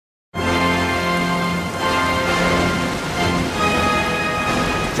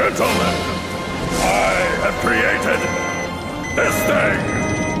gentlemen, I have created this thing!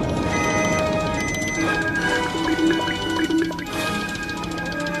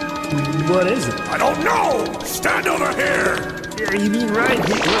 What is it? I don't know! Stand over here! Yeah, you mean right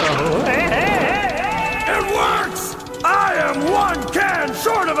here? It works! I am one can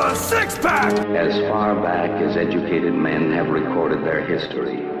short of a six-pack! As far back as educated men have recorded their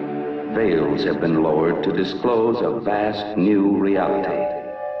history, veils have been lowered to disclose a vast new reality,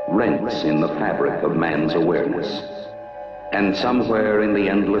 rents in the fabric of man's awareness. And somewhere in the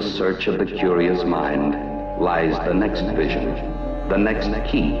endless search of the curious mind lies the next vision, the next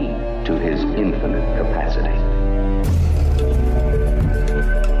key to his infinite capacity.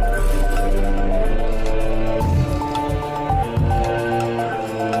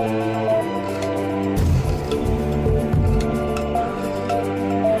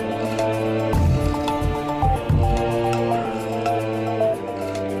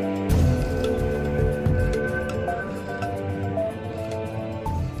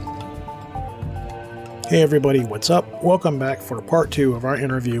 Hey everybody, what's up? Welcome back for part 2 of our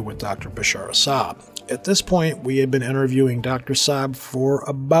interview with Dr. Bashar Assab. At this point, we had been interviewing Dr. Assab for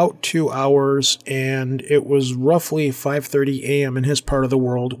about 2 hours, and it was roughly 5:30 a.m. in his part of the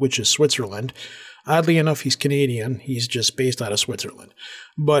world, which is Switzerland. Oddly enough, he's Canadian. He's just based out of Switzerland.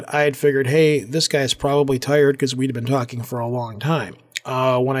 But I had figured, hey, this guy's probably tired because we'd been talking for a long time.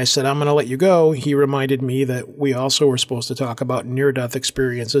 When I said, I'm going to let you go, he reminded me that we also were supposed to talk about near-death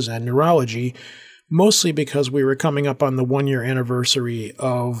experiences and neurology, mostly because we were coming up on the 1-year anniversary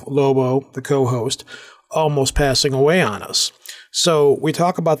of Lobo, the co-host, almost passing away on us. So we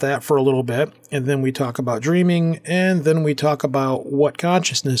talk about that for a little bit, and then we talk about dreaming, and then we talk about what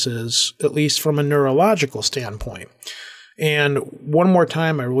consciousness is, at least from a neurological standpoint. And one more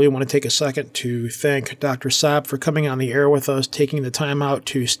time, I really want to take a second to thank Dr. Assab for coming on the air with us, taking the time out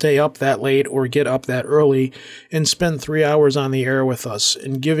to stay up that late or get up that early and spend 3 hours on the air with us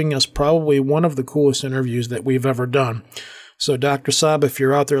and giving us probably one of the coolest interviews that we've ever done. So Dr. Assab, if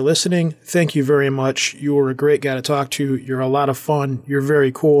you're out there listening, thank you very much. You were a great guy to talk to. You're a lot of fun. You're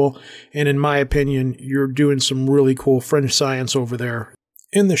very cool. And in my opinion, you're doing some really cool fringe science over there.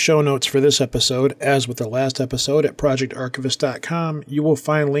 In the show notes for this episode, as with the last episode at projectarchivist.com, you will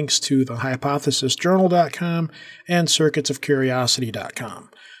find links to the hypothesisjournal.com and circuitsofcuriosity.com.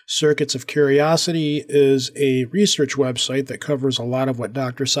 Circuits of Curiosity is a research website that covers a lot of what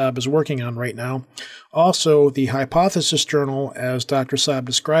Dr. Assab is working on right now. Also, the Hypothesis Journal, as Dr. Assab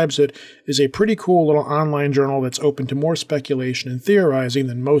describes it, is a pretty cool little online journal that's open to more speculation and theorizing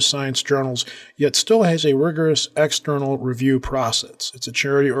than most science journals, yet still has a rigorous external review process. It's a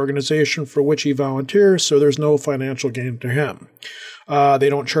charity organization for which he volunteers, so there's no financial gain to him. They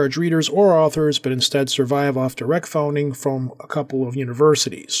don't charge readers or authors, but instead survive off direct funding from a couple of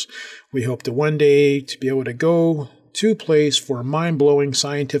universities. We hope to one day to be able to go to a place for mind-blowing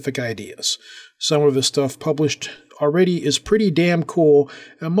scientific ideas. Some of the stuff published already is pretty damn cool,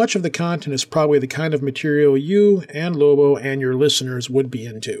 and much of the content is probably the kind of material you and Lobo and your listeners would be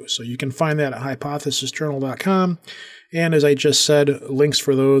into. So you can find that at hypothesisjournal.com, and as I just said, links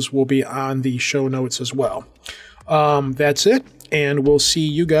for those will be on the show notes as well. That's it. And we'll see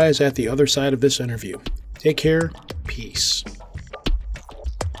you guys at the other side of this interview. Take care. Peace.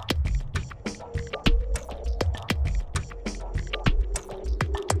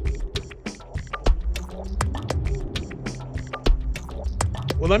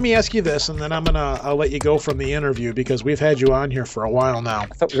 Well, let me ask you this, and then I'll let you go from the interview because we've had you on here for a while now. I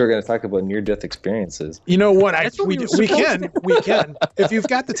thought we were going to talk about near-death experiences. You know what? We can. If you've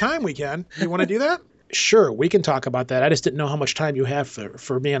got the time, we can. You want to do that? Sure, we can talk about that. I just didn't know how much time you have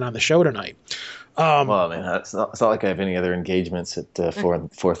for being on the show tonight. Well, I mean, it's not like I have any other engagements at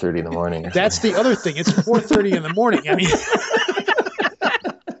 4:30 in the morning. That's the other thing. It's 4:30 in the morning. I mean,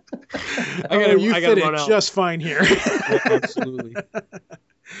 you fit in just fine here. Yeah, absolutely.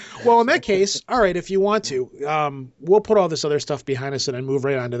 Well, in that case, all right, if you want to, we'll put all this other stuff behind us and then move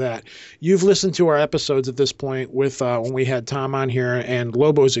right on to that. You've listened to our episodes at this point with when we had Tom on here and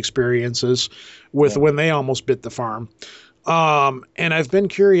Lobo's experiences with when they almost bit the farm. And I've been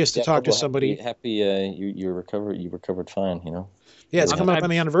curious to talk to somebody. Happy you recovered. You recovered fine, you know? Yeah, it's coming up on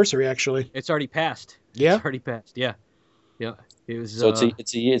the anniversary, actually. It's already passed. Yeah? It's already passed, yeah. Yeah. It was, so it's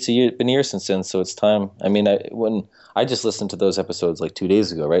been a year since then, so it's time. I mean, when I just listened to those episodes like 2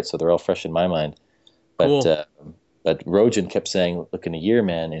 days ago, right? So they're all fresh in my mind. But cool. But Rojan kept saying, look, in a year,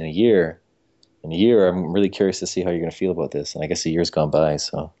 man, in a year, I'm really curious to see how you're going to feel about this. And I guess a year's gone by,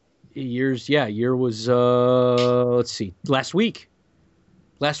 so. Year was, let's see, last week.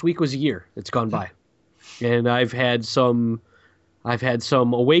 Last week was a year that's gone by. And I've had some I've had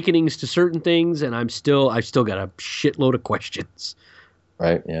some awakenings to certain things, and I've still got a shitload of questions.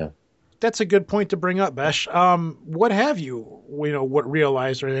 Right. Yeah. That's a good point to bring up, Besh. What have you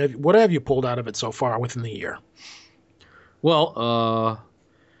realized, or what have you pulled out of it so far within the year? Well,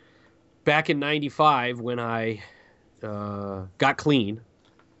 back in '95 when I got clean,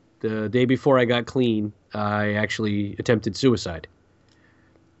 the day before I got clean, I actually attempted suicide.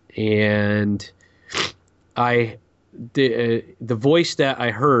 And the voice that I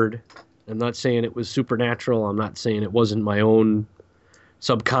heard, I'm not saying it was supernatural, I'm not saying it wasn't my own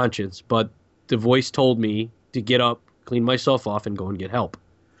subconscious, but the voice told me to get up, clean myself off, and go and get help.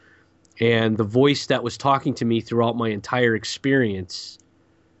 And the voice that was talking to me throughout my entire experience,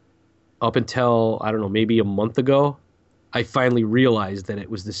 up until, I don't know, maybe a month ago, I finally realized that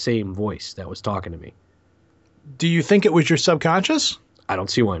it was the same voice that was talking to me. Do you think it was your subconscious? I don't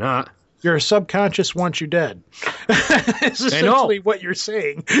see why not. Your subconscious wants you dead. It's essentially what you're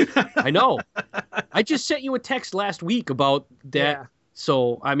saying. I know. I just sent you a text last week about that. Yeah.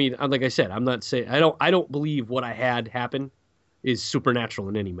 So, I mean, like I said, I'm not saying I don't believe what I had happen is supernatural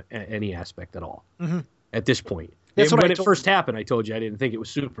in any aspect at all. Mm-hmm. At this point. When it first happened, I told you I didn't think it was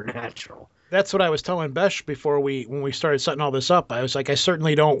supernatural. That's what I was telling Besh before when we started setting all this up. I was like, I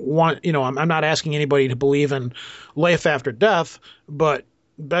certainly don't want, I'm not asking anybody to believe in life after death, but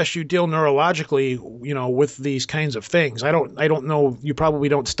Besh, you deal neurologically, with these kinds of things. I don't know. You probably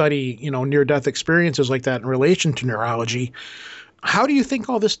don't study, near-death experiences like that in relation to neurology. How do you think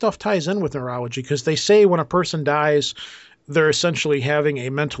all this stuff ties in with neurology? Because they say when a person dies, they're essentially having a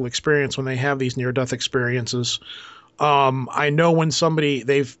mental experience when they have these near-death experiences. I know when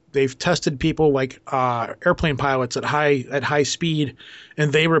they've tested people like airplane pilots at high speed,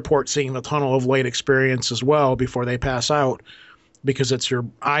 and they report seeing the tunnel of light experience as well before they pass out, because it's your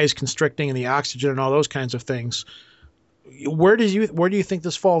eyes constricting and the oxygen and all those kinds of things. Where do you think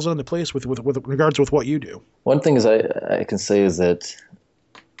this falls into place with regards with what you do? One thing is I can say is that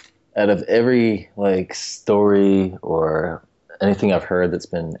out of every story or anything I've heard that's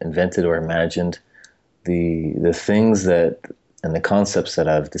been invented or imagined, the things that and the concepts that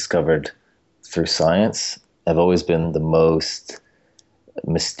I've discovered through science have always been the most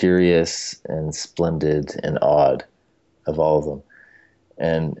mysterious and splendid and odd of all of them.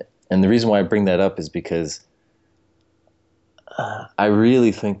 And the reason why I bring that up is because I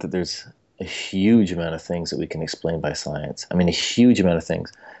really think that there's a huge amount of things that we can explain by science. I mean, a huge amount of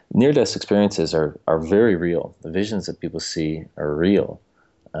things. Near-death experiences are very real. The visions that people see are real.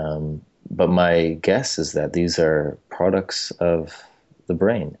 But my guess is that these are products of the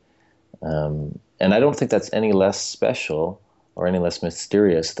brain. And I don't think that's any less special or any less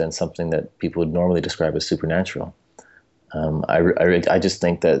mysterious than something that people would normally describe as supernatural. I just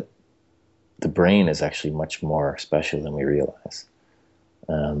think that the brain is actually much more special than we realize.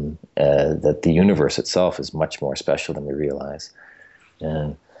 That the universe itself is much more special than we realize.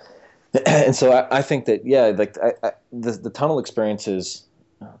 And so I think that, the tunnel experiences,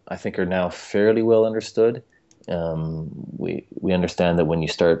 I think, are now fairly well understood. We understand that when you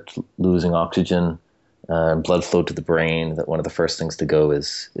start losing oxygen, blood flow to the brain, that one of the first things to go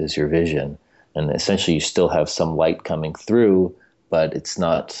is your vision. And essentially you still have some light coming through, but it's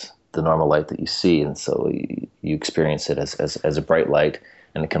not the normal light that you see. And so you experience it as a bright light,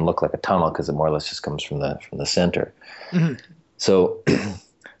 and it can look like a tunnel because it more or less just comes from the center. Mm-hmm. So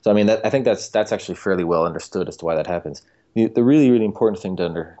I mean, I think that's actually fairly well understood as to why that happens. The really, really important thing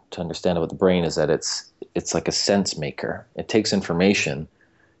to understand about the brain is that it's like a sense maker. It takes information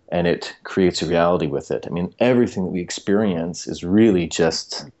and it creates a reality with it. I mean, everything that we experience is really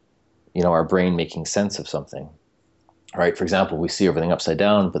just, our brain making sense of something, right? For example, we see everything upside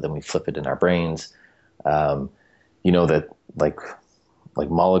down, but then we flip it in our brains. That like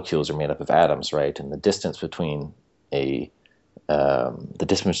molecules are made up of atoms, right? And the distance between the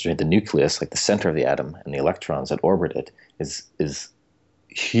nucleus, like the center of the atom, and the electrons that orbit it is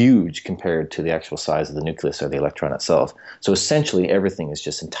huge compared to the actual size of the nucleus or the electron itself. So essentially everything is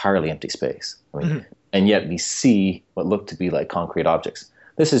just entirely empty space. I mean, mm-hmm. And yet we see what look to be like concrete objects.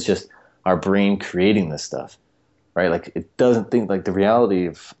 This is just our brain creating this stuff, right? Like, it doesn't think, like, the reality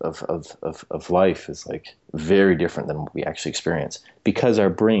of life is like very different than what we actually experience, because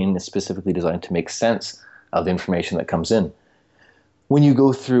our brain is specifically designed to make sense of the information that comes in. When you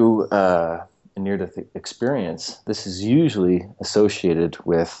go through a near-death experience, this is usually associated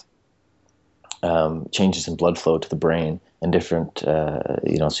with changes in blood flow to the brain and different, so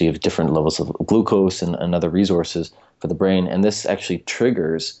you have different levels of glucose and other resources for the brain, and this actually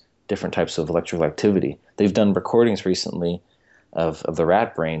triggers different types of electrical activity. They've done recordings recently of the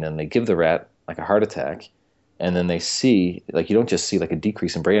rat brain, and they give the rat like a heart attack, and then they see, like, you don't just see like a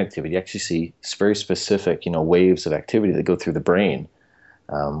decrease in brain activity. You actually see very specific, waves of activity that go through the brain,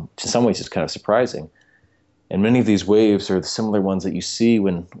 which in some ways is kind of surprising. And many of these waves are the similar ones that you see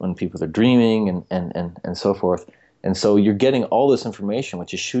when people are dreaming and so forth. And so you're getting all this information,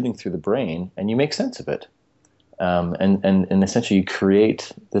 which is shooting through the brain, and you make sense of it. And essentially you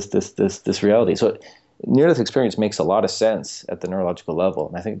create this reality. So near-death experience makes a lot of sense at the neurological level,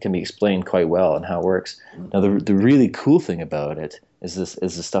 and I think it can be explained quite well and how it works. Now, the really cool thing about it is the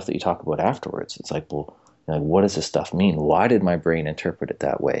stuff that you talk about afterwards. It's like, well, what does this stuff mean? Why did my brain interpret it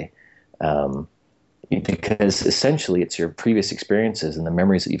that way? Because essentially it's your previous experiences and the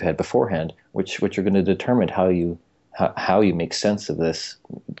memories that you've had beforehand, which are going to determine how you make sense of this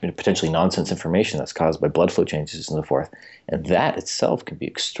potentially nonsense information that's caused by blood flow changes and so forth. And that itself can be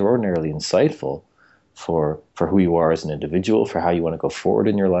extraordinarily insightful for who you are as an individual, for how you want to go forward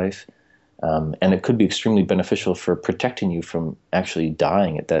in your life. And it could be extremely beneficial for protecting you from actually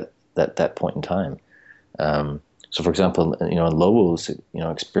dying at that point in time. So for example, in Lobo's,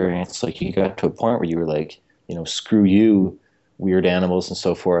 experience, like, you got to a point where you were like, screw you, weird animals and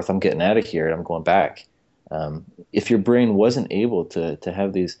so forth. I'm getting out of here and I'm going back. If your brain wasn't able to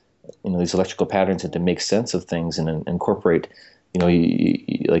have these electrical patterns and to make sense of things and incorporate,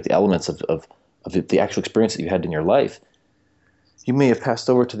 like the elements of the actual experience that you had in your life, you may have passed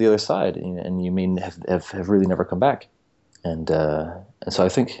over to the other side, and you may have really never come back. And so I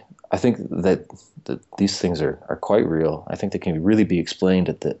think that these things are quite real. I think they can really be explained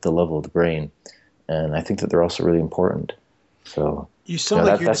at the level of the brain, and I think that they're also really important. So you sound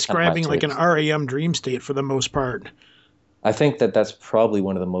like you're describing like an REM dream state for the most part. I think that's probably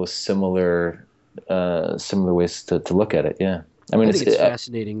one of the most similar ways to look at it. Yeah. I mean, it's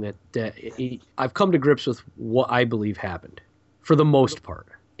fascinating that I've come to grips with what I believe happened for the most part.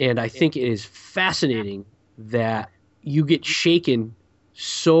 And I think it is fascinating that you get shaken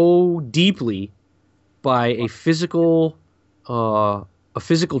so deeply by a physical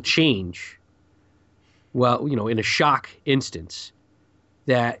change, well, in a shock instance,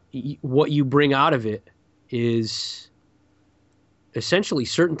 that what you bring out of it is essentially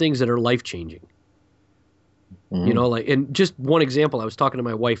certain things that are life-changing. Mm-hmm. And just one example, I was talking to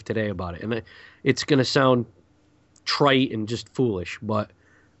my wife today about it, and it's going to sound trite and just foolish, but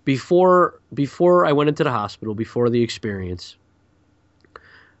before I went into the hospital, before the experience,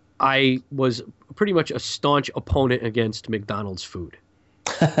 I was pretty much a staunch opponent against McDonald's food.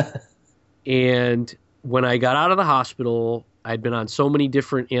 And when I got out of the hospital, I'd been on so many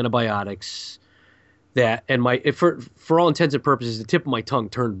different antibiotics that, and for all intents and purposes, the tip of my tongue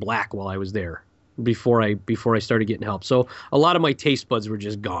turned black while I was there before I started getting help. So a lot of my taste buds were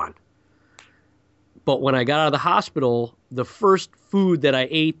just gone. But when I got out of the hospital, the first food that I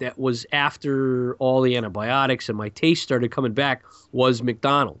ate that was after all the antibiotics and my taste started coming back was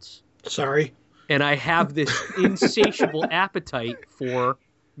McDonald's. Sorry. And I have this insatiable appetite for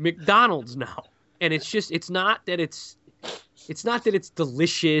McDonald's now. And it's not that it's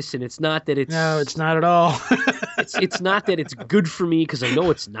delicious, and it's not that it's... No, it's not at all. it's not that it's good for me, because I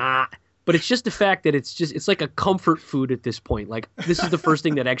know it's not. But it's just the fact that it's like a comfort food at this point. Like, this is the first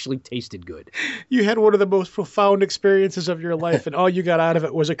thing that actually tasted good. You had one of the most profound experiences of your life, and all you got out of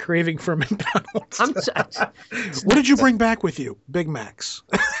it was a craving for McDonald's. What did you bring back with you? Big Macs.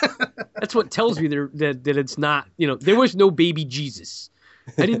 That's what tells me that it's not, there was no baby Jesus.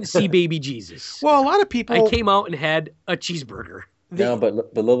 I didn't see baby Jesus. Well, a lot of people... I came out and had a cheeseburger. No,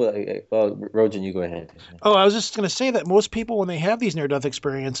 but Rojan, you go ahead. Oh, I was just going to say that most people, when they have these near-death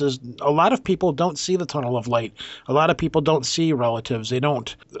experiences, a lot of people don't see the tunnel of light. A lot of people don't see relatives. They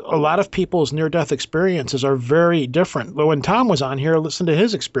don't. A lot of people's near-death experiences are very different. But when Tom was on here, listen to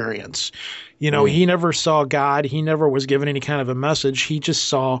his experience. He never saw God. He never was given any kind of a message. He just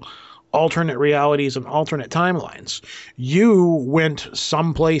saw alternate realities and alternate timelines. You went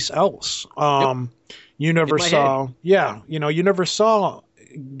someplace else. Yep. You never saw, you never saw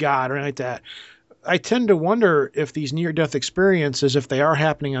God or anything like that. I tend to wonder if these near-death experiences, if they are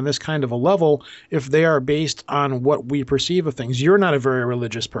happening on this kind of a level, if they are based on what we perceive of things. You're not a very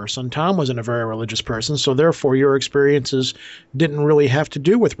religious person. Tom wasn't a very religious person, so therefore your experiences didn't really have to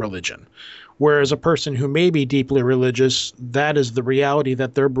do with religion. Whereas a person who may be deeply religious, that is the reality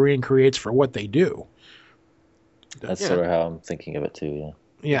that their brain creates for what they do. That's sort of how I'm thinking of it too, yeah.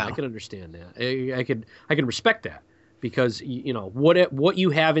 Yeah, I can understand that. I can respect that, because what you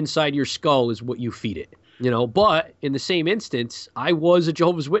have inside your skull is what you feed it. But in the same instance, I was a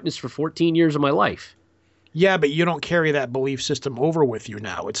Jehovah's Witness for 14 years of my life. Yeah, but you don't carry that belief system over with you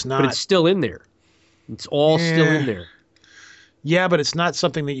now. It's not. But it's still in there. It's all still in there. Yeah, but it's not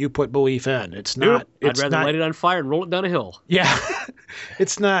something that you put belief in. It's not. I'd rather light it on fire and roll it down a hill. Yeah,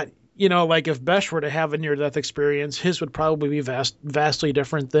 it's not. Like if Besh were to have a near-death experience, his would probably be vastly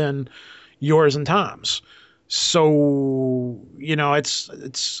different than yours and Tom's. So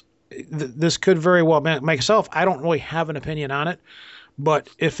this could very well. Myself, I don't really have an opinion on it, but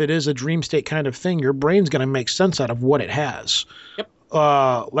if it is a dream state kind of thing, your brain's going to make sense out of what it has. Yep.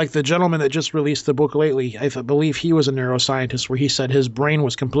 Like the gentleman that just released the book lately, I believe he was a neuroscientist, where he said his brain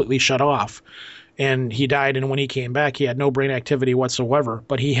was completely shut off and he died. And when he came back, he had no brain activity whatsoever,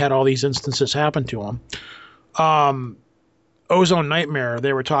 but he had all these instances happen to him. Ozone Nightmare,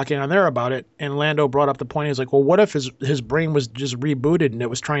 they were talking on there about it, and Lando brought up the point. He's like, well, what if his brain was just rebooted and it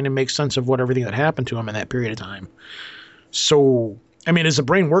was trying to make sense of everything that happened to him in that period of time? So, I mean, does the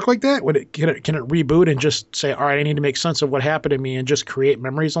brain work like that? Can it reboot and just say, all right, I need to make sense of what happened to me and just create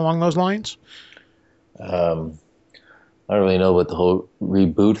memories along those lines? I don't really know about the whole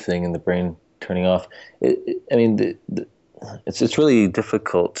reboot thing and the brain turning off. It's really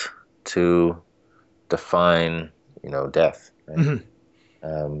difficult to define, death. Right?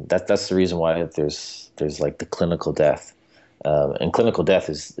 Mm-hmm. That's the reason why there's like the clinical death, and clinical death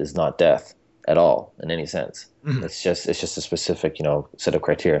is not death at all in any sense. Mm-hmm. It's just a specific set of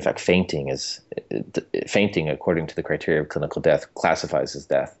criteria. In fact, fainting according to the criteria of clinical death classifies as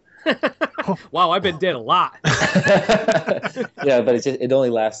death. Wow, I've been dead a lot. Yeah, but it only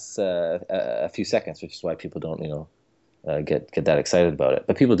lasts a few seconds, which is why people don't get that excited about it.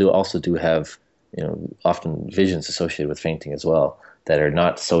 But people do have often visions associated with fainting as well that are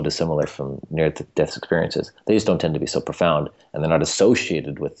not so dissimilar from near-death experiences. They just don't tend to be so profound, and they're not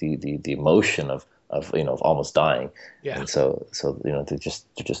associated with the emotion of almost dying. Yeah. And so they're just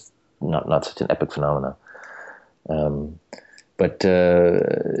not such an epic phenomenon. But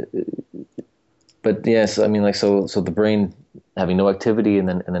yes, I mean, so the brain having no activity and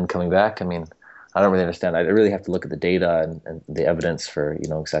then coming back. I mean, I don't really understand. I really have to look at the data and the evidence for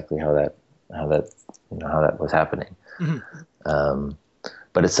exactly how that was happening. Mm-hmm.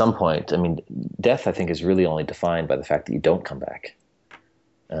 But at some point, I mean, death, I think, is really only defined by the fact that you don't come back.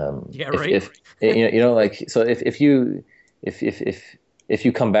 Yeah, right. If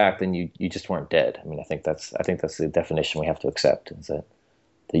you come back, then you just weren't dead. I mean, I think that's the definition we have to accept, is that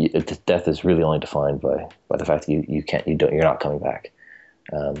death is really only defined by the fact that you're not coming back.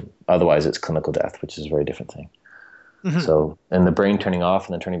 Otherwise, it's clinical death, which is a very different thing. Mm-hmm. So, and the brain turning off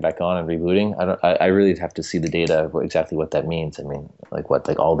and then turning back on and rebooting, I really have to see the data of exactly what that means. I mean, like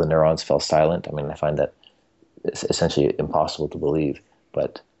all the neurons fell silent. I mean, I find that it's essentially impossible to believe,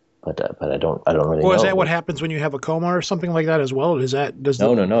 but I don't really know. Well, is that what happens when you have a coma or something like that as well?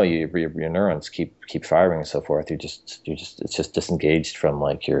 No. Your neurons keep firing and so forth. It's just disengaged from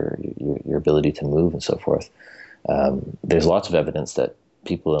like your ability to move and so forth. There's lots of evidence that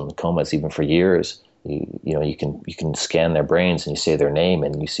people in comas, even for years, you can scan their brains and you say their name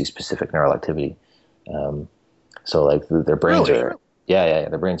and you see specific neural activity. So like their brains really? are. Yeah,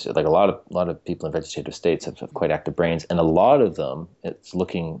 their brains, like a lot of people in vegetative states have quite active brains, and a lot of them, it's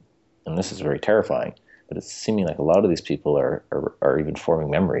looking, and this is very terrifying, but it's seeming like a lot of these people are even forming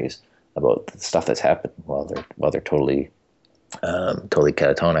memories about the stuff that's happened while they're totally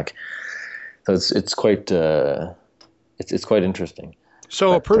catatonic. So it's quite interesting.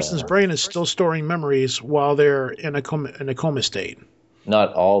 So a person's brain is still storing memories while they're in a coma state.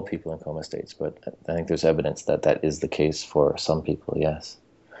 Not all people in coma states, but I think there's evidence that is the case for some people, yes.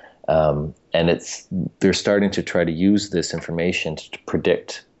 And they're starting to try to use this information to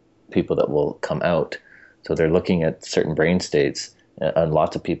predict people that will come out. So they're looking at certain brain states on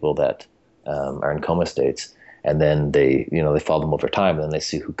lots of people that are in coma states, and then they follow them over time, and then they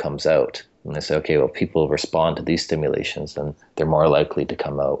see who comes out. And they say, okay, well, people respond to these stimulations, and they're more likely to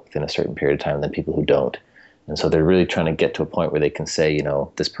come out within a certain period of time than people who don't. And so they're really trying to get to a point where they can say,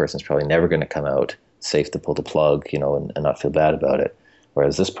 this person's probably never going to come out, safe to pull the plug, and not feel bad about it.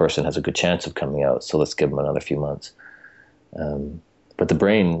 Whereas this person has a good chance of coming out, so let's give them another few months. But the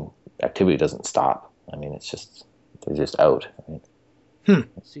brain activity doesn't stop. I mean, they're just out. Right?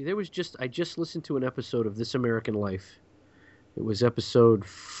 See, I just listened to an episode of This American Life. It was episode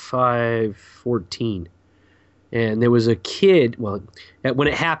 514. And there was a kid, well, when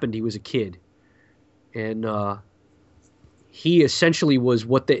it happened, he was a kid. And he essentially was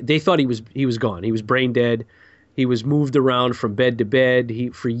what they thought he was gone. He was brain dead. He was moved around from bed to bed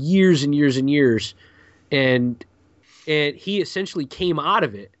for years and years and years. And he essentially came out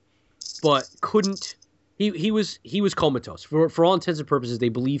of it, but couldn't. He was comatose. For all intents and purposes, they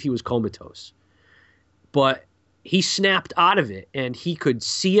believe he was comatose. But he snapped out of it, and he could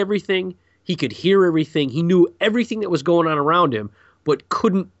see everything. He could hear everything. He knew everything that was going on around him, but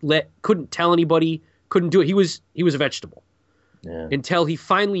couldn't tell anybody, couldn't do it. He was a vegetable until he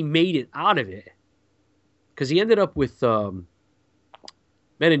finally made it out of it. Because he ended up with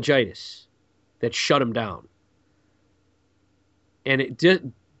meningitis that shut him down. And it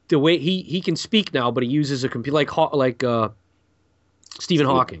did, the way he can speak now, but he uses a computer like Stephen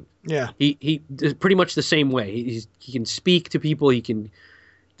Hawking. Yeah, he pretty much the same way. He can speak to people.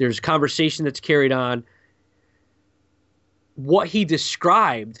 There's conversation that's carried on. What he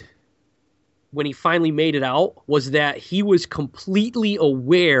described when he finally made it out was that he was completely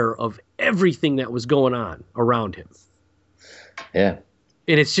aware of everything that was going on around him. Yeah.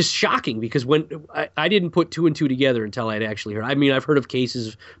 And it's just shocking because when I didn't put two and two together until I'd actually heard. I mean, I've heard of cases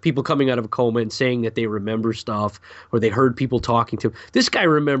of people coming out of a coma and saying that they remember stuff or they heard people talking to him. This guy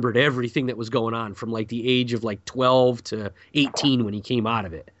remembered everything that was going on from like the age of like 12 to 18 when he came out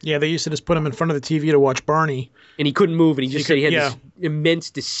of it. Yeah, they used to just put him in front of the TV to watch Barney. And he couldn't move, and he just said he had this immense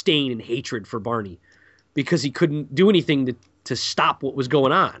disdain and hatred for Barney because he couldn't do anything to stop what was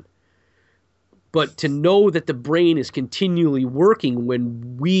going on. But to know that the brain is continually working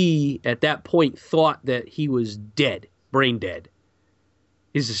when we, at that point, thought that he was dead, brain dead,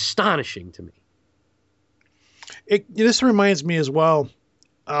 is astonishing to me. This reminds me as well,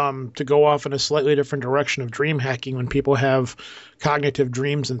 to go off in a slightly different direction of dream hacking when people have cognitive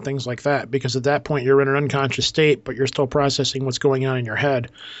dreams and things like that. Because at that point, you're in an unconscious state, but you're still processing what's going on in your head.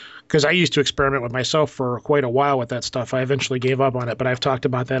 Because I used to experiment with myself for quite a while with that stuff. I eventually gave up on it, but I've talked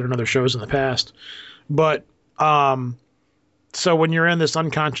about that in other shows in the past. But so when you're in this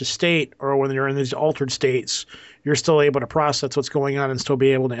unconscious state or when you're in these altered states, you're still able to process what's going on and still be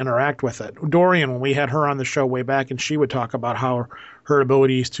able to interact with it. Dorian, when we had her on the show way back, and she would talk about how her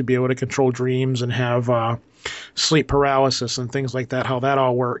abilities to be able to control dreams and have sleep paralysis and things like that, how that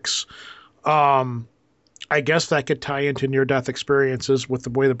all works. I guess that could tie into near-death experiences with the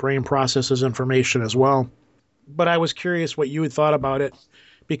way the brain processes information as well. But I was curious what you had thought about it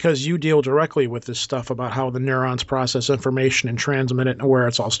because you deal directly with this stuff about how the neurons process information and transmit it and where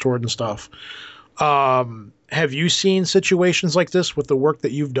it's all stored and stuff. Have you seen situations like this with the work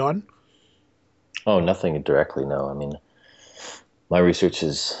that you've done? Oh, nothing directly, no. I mean, my research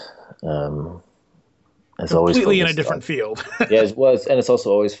is always completely in a different field. Yeah, it was, and it's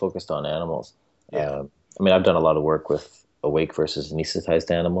also always focused on animals. Yeah. I mean, I've done a lot of work with awake versus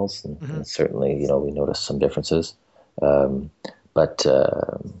anesthetized animals, and certainly, we notice some differences. But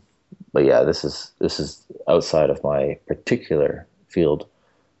yeah, this is outside of my particular field.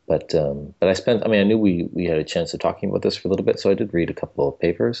 But I knew we had a chance of talking about this for a little bit, so I did read a couple of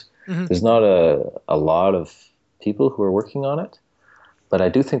papers. Mm-hmm. There's not a lot of people who are working on it, but I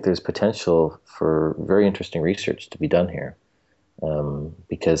do think there's potential for very interesting research to be done here.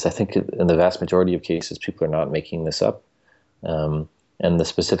 Because I think in the vast majority of cases, people are not making this up. And the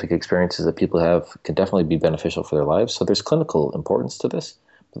specific experiences that people have can definitely be beneficial for their lives. So there's clinical importance to this,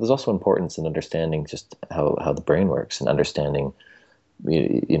 but there's also importance in understanding just how the brain works and understanding,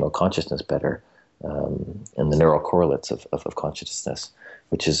 consciousness better, and the neural correlates of consciousness,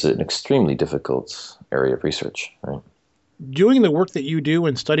 which is an extremely difficult area of research, right? Doing the work that you do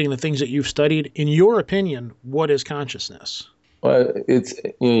and studying the things that you've studied, in your opinion, what is consciousness? Well, it's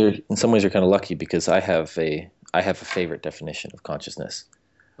in some ways you're kind of lucky because I have a favorite definition of consciousness.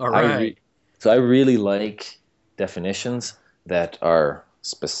 All right. So I really like definitions that are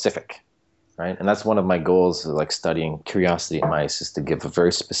specific, right? And that's one of my goals, like studying curiosity in mice, is to give a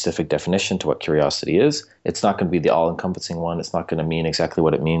very specific definition to what curiosity is. It's not going to be the all-encompassing one. It's not going to mean exactly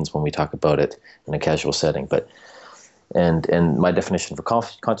what it means when we talk about it in a casual setting, but. And my definition for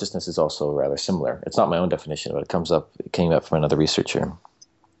consciousness is also rather similar. It's not my own definition, but it came up from another researcher.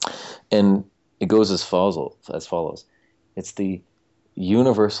 And it goes as follows. It's the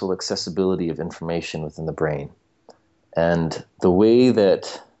universal accessibility of information within the brain. And the way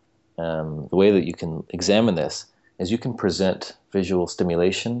that you can examine this is you can present visual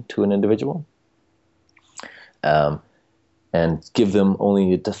stimulation to an individual, and give them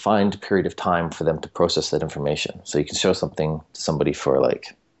only a defined period of time for them to process that information. So you can show something to somebody for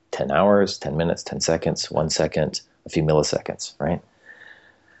like 10 hours, 10 minutes, 10 seconds, 1 second, a few milliseconds, right?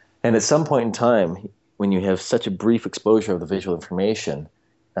 And at some point in time, when you have such a brief exposure of the visual information,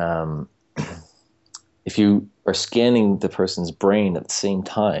 if you are scanning the person's brain at the same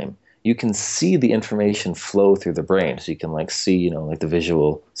time, you can see the information flow through the brain. So you can see, the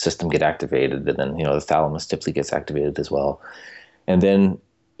visual system get activated, and then, the thalamus typically gets activated as well. And then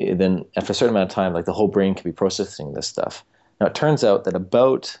after a certain amount of time, the whole brain can be processing this stuff. Now it turns out that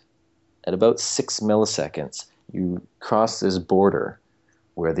at about 6 milliseconds, you cross this border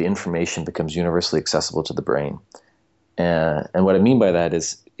where the information becomes universally accessible to the brain. And what I mean by that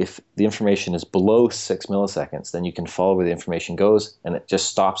is if the information is below 6 milliseconds, then you can follow where the information goes, and it just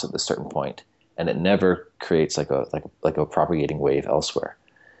stops at a certain point, and it never creates like a propagating wave elsewhere.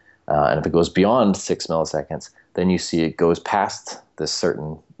 And if it goes beyond 6 milliseconds, then you see it goes past this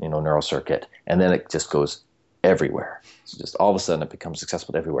certain neural circuit, and then it just goes everywhere. So just all of a sudden it becomes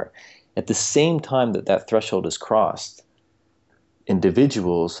accessible to everywhere. At the same time that threshold is crossed,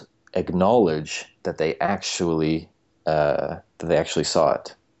 individuals acknowledge that they actually saw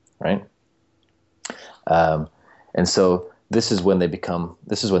it, right? And so this is when the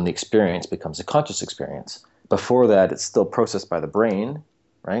experience becomes a conscious experience. Before that, it's still processed by the brain,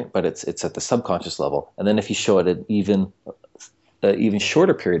 right? But it's at the subconscious level. And then if you show it an even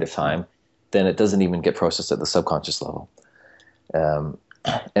shorter period of time, then it doesn't even get processed at the subconscious level.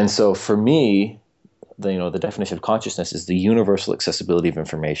 And so for me, the definition of consciousness is the universal accessibility of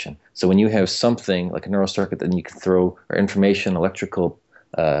information. So when you have something like a neural circuit that you can throw, or information, electrical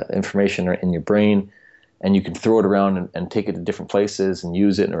information in your brain, and you can throw it around and take it to different places and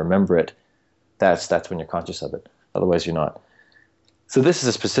use it and remember it, that's when you're conscious of it. Otherwise, you're not. So this is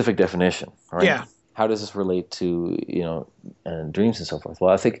a specific definition, right? Yeah. How does this relate to dreams and so forth?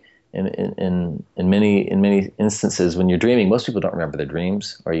 Well, I think in many instances when you're dreaming, most people don't remember their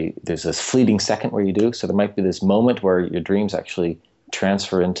dreams, or there's this fleeting second where you do. So there might be this moment where your dreams actually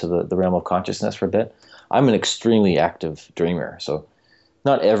transfer into the realm of consciousness for a bit. I'm an extremely active dreamer, so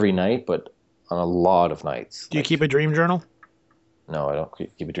not every night, but on a lot of nights. Do you keep a dream journal? No, I don't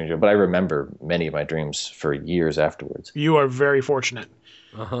keep a dream journal, but I remember many of my dreams for years afterwards. You are very fortunate.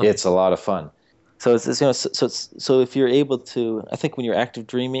 Uh-huh. It's a lot of fun. So so if you're able to, I think when you're active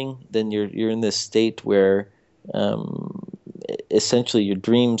dreaming, then you're in this state where essentially your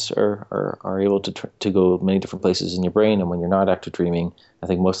dreams are able to go many different places in your brain. And when you're not active dreaming, I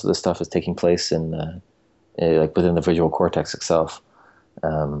think most of the stuff is taking place in like within the visual cortex itself,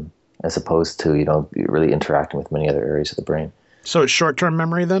 as opposed to really interacting with many other areas of the brain. So it's short-term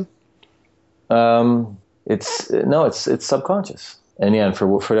memory then? It's subconscious. And for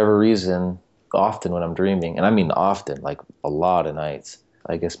whatever reason, often when I'm dreaming, and I mean often, like a lot of nights,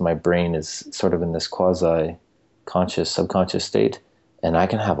 I guess my brain is sort of in this quasi-conscious, subconscious state, and I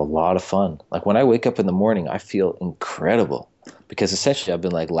can have a lot of fun. Like when I wake up in the morning, I feel incredible because essentially I've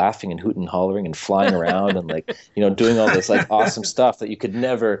been like laughing and hooting and hollering and flying around and like, doing all this like awesome stuff that you could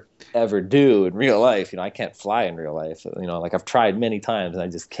never ever do in real life. I can't fly in real life. Like I've tried many times and I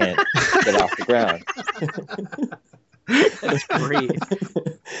just can't get off the ground. That's great.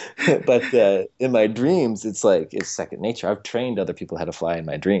 But in my dreams, it's second nature. I've trained other people how to fly in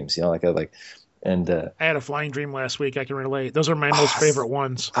my dreams. I had a flying dream last week. I can relate. Those are my most favorite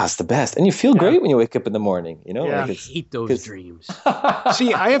ones. It's the best, and you feel great when you wake up in the morning. Yeah. I hate those dreams.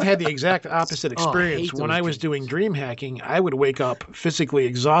 See, I have had the exact opposite experience. When I was doing dream hacking, I would wake up physically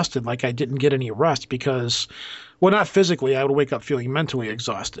exhausted, like I didn't get any rest because, well, not physically. I would wake up feeling mentally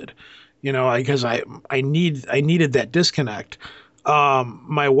exhausted. Because I needed that disconnect.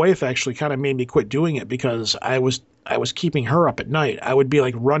 My wife actually kind of made me quit doing it because I was keeping her up at night. I would be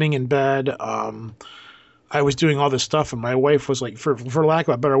like running in bed. I was doing all this stuff, and my wife was like, for lack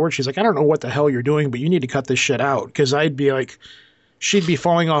of a better word, she's like, I don't know what the hell you're doing, but you need to cut this shit out. Because I'd be like, she'd be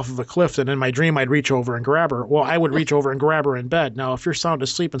falling off of a cliff, and in my dream I'd reach over and grab her. Well, I would reach over and grab her in bed. Now, if you're sound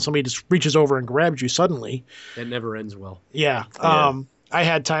asleep and somebody just reaches over and grabs you suddenly, that never ends well. Yeah. I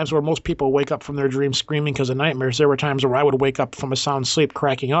had times where most people wake up from their dreams screaming because of nightmares. There were times where I would wake up from a sound sleep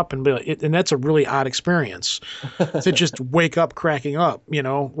cracking up and be like, and that's a really odd experience to just wake up cracking up,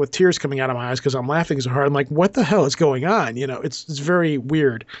 with tears coming out of my eyes because I'm laughing so hard. I'm like, what the hell is going on? It's very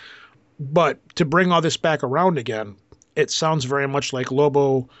weird. But to bring all this back around again, it sounds very much like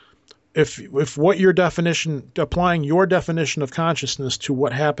Lobo. If what your definition, applying your definition of consciousness to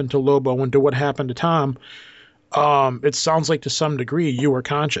what happened to Lobo and to what happened to Tom, it sounds like to some degree you were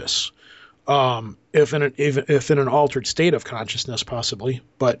conscious, if in an altered state of consciousness, possibly.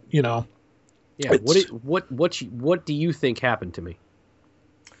 But yeah. What do you think happened to me?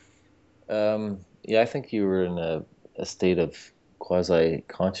 I think you were in a state of quasi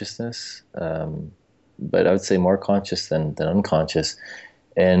consciousness, but I would say more conscious than unconscious.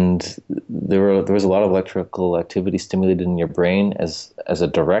 And there was a lot of electrical activity stimulated in your brain as a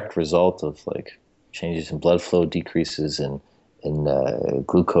direct result of like changes in blood flow, decreases in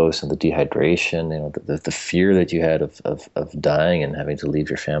glucose and the dehydration, the fear that you had of dying and having to leave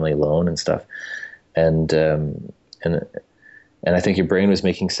your family alone and stuff, and I think your brain was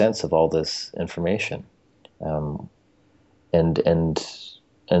making sense of all this information, and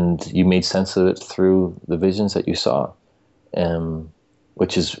you made sense of it through the visions that you saw,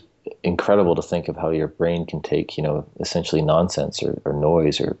 which is incredible to think of how your brain can take, essentially nonsense or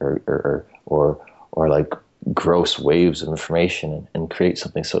noise or like gross waves of information and create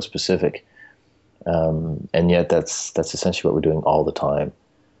something so specific. And yet that's essentially what we're doing all the time.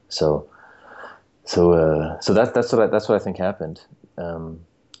 So that's what I think happened.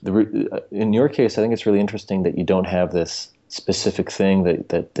 In your case, I think it's really interesting that you don't have this specific thing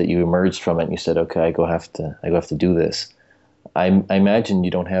that you emerged from it and you said, okay, I go have to do this. I imagine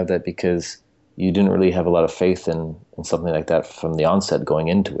you don't have that because you didn't really have a lot of faith in something like that from the onset going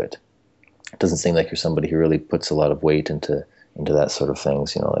into it. It doesn't seem like you're somebody who really puts a lot of weight into that sort of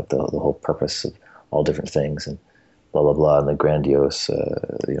things, like the whole purpose of all different things and blah, blah, blah, and the grandiose,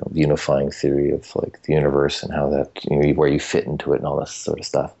 unifying theory of like the universe and how that, where you fit into it and all this sort of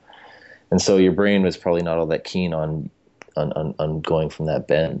stuff. And so your brain was probably not all that keen on going from that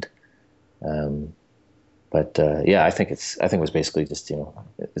bend. But I think it was basically just,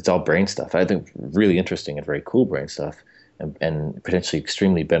 it's all brain stuff. I think really interesting and very cool brain stuff and potentially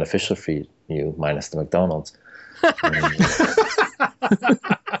extremely beneficial for you minus the McDonald's.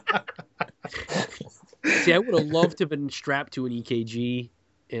 See, I would have loved to have been strapped to an EKG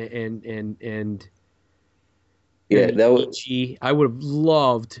and yeah, that would. EKG. I would have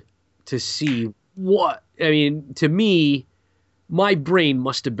loved to see what. I mean, to me, my brain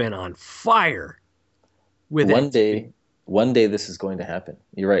must have been on fire. With one day this is going to happen.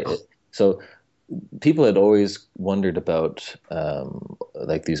 You're right. So people had always wondered about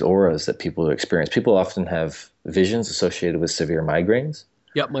like these auras that people experience. People often have visions associated with severe migraines.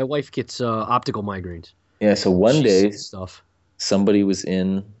 Yep, my wife gets optical migraines. Yeah, so one day stuff. Somebody was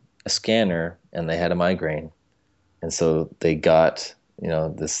in a scanner and they had a migraine. And so they got,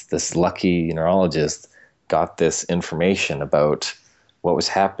 this lucky neurologist got this information about what was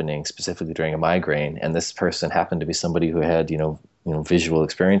happening specifically during a migraine. And this person happened to be somebody who had, visual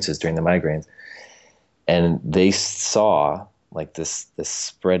experiences during the migraines. And they saw like this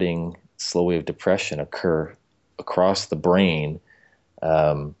spreading slow wave depression occur across the brain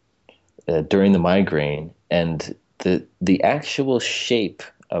during the migraine, and the actual shape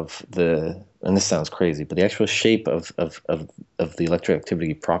of and this sounds crazy, but the actual shape of the electrical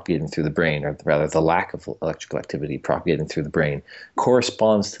activity propagating through the brain, or rather the lack of electrical activity propagating through the brain,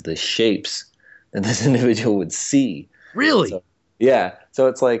 corresponds to the shapes that this individual would see. Really? So, yeah. So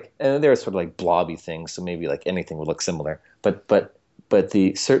it's like, and there are sort of like blobby things, so maybe like anything would look similar, but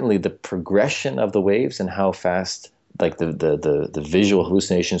certainly the progression of the waves and how fast like the visual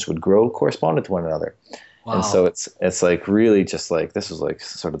hallucinations would grow corresponded to one another. Wow. And so it's like really just like, this is like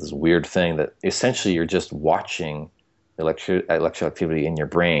sort of this weird thing that essentially you're just watching electrical activity in your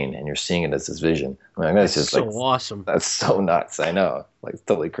brain and you're seeing it as this vision. I mean, that's just so like, awesome. That's so nuts. I know, like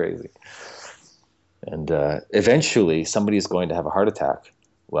totally crazy. And eventually somebody is going to have a heart attack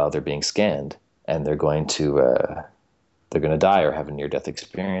while they're being scanned, and they're going to die or have a near-death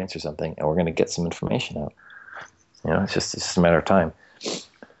experience or something, and we're going to get some information out. It's just a matter of time.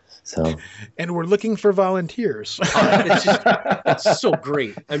 So, and we're looking for volunteers. It's so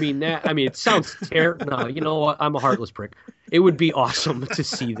great. I mean, it sounds terrible. No, you know what? I'm a heartless prick. It would be awesome to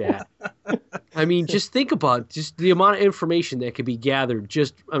see that. I mean, just think about just the amount of information that could be gathered.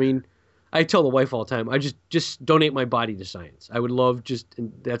 I tell the wife all the time, I just donate my body to science. I would love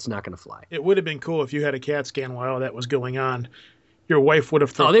that's not going to fly. It would have been cool if you had a CAT scan while that was going on. Your wife would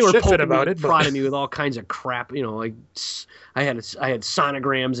have thrown they were shit fit about it. Prodding me with all kinds of crap. Like I had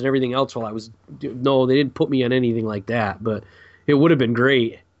sonograms and everything else while I was. No, they didn't put me on anything like that. But it would have been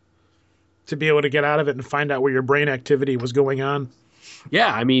great to be able to get out of it and find out where your brain activity was going on.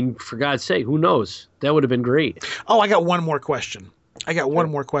 Yeah, I mean, for God's sake, who knows? That would have been great. Oh, I got one more question. One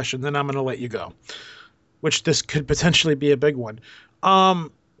more question, then I'm going to let you go. Which this could potentially be a big one.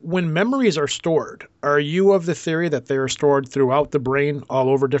 When memories are stored, are you of the theory that they are stored throughout the brain, all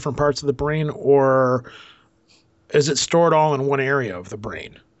over different parts of the brain, or is it stored all in one area of the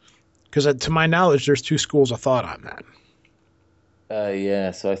brain? Because to my knowledge, there's two schools of thought on that.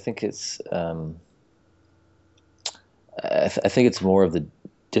 Yeah, so I think it's I think it's more of the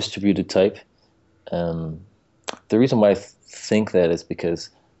distributed type. The reason why I think that is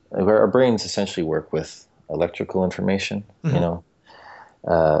because our brains essentially work with electrical information, Mm-hmm.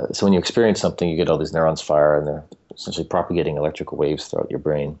 So when you experience something, you get all these neurons fire, and they're essentially propagating electrical waves throughout your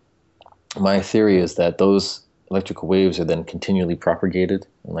brain. My theory is that those electrical waves are then continually propagated,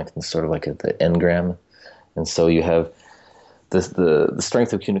 sort of like at the engram, and so you have the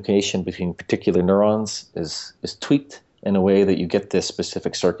strength of communication between particular neurons is tweaked in a way that you get this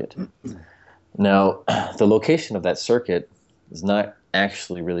specific circuit. Now, the location of that circuit is not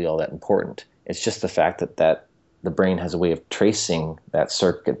actually really all that important. It's just the fact that the brain has a way of tracing that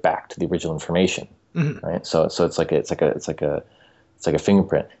circuit back to the original information, right? So it's like a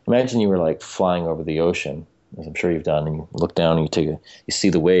fingerprint. Imagine you were like flying over the ocean, as I'm sure you've done, and you look down and you see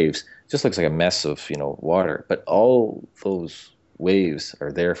the waves. It just looks like a mess of water, but all those waves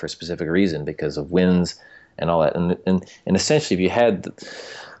are there for a specific reason because of winds and all that. And essentially, if you had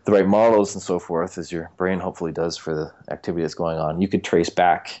the right models and so forth, as your brain hopefully does for the activity that's going on, you could trace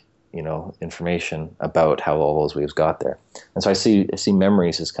back information about how all those waves got there. And so I see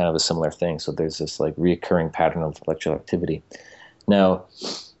memories as kind of a similar thing. So there's this like reoccurring pattern of electrical activity. Now,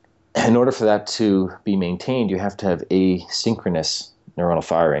 in order for that to be maintained, you have to have asynchronous neuronal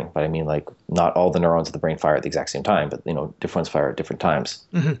firing. But I mean, like, not all the neurons of the brain fire at the exact same time, but different ones fire at different times.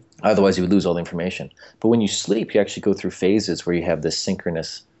 Otherwise, you would lose all the information. But when you sleep, you actually go through phases where you have this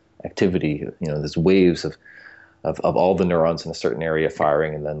synchronous activity. There's waves of all the neurons in a certain area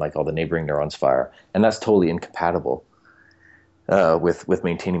firing, and then like all the neighboring neurons fire, and that's totally incompatible with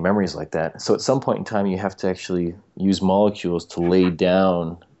maintaining memories like that. So at some point in time, you have to actually use molecules to lay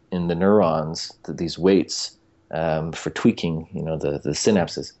down in the neurons these weights for tweaking, the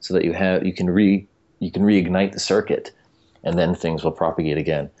synapses, so that you can reignite the circuit, and then things will propagate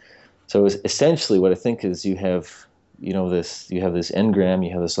again. So essentially, what I think is you have this engram,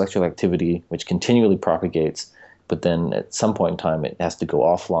 you have this electrical activity which continually propagates. But then at some point in time, it has to go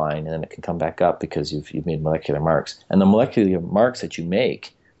offline, and then it can come back up because you've made molecular marks. And the molecular marks that you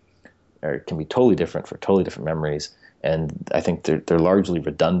make can be totally different for totally different memories. And I think they're largely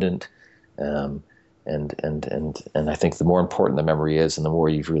redundant. And I think the more important the memory is, and the more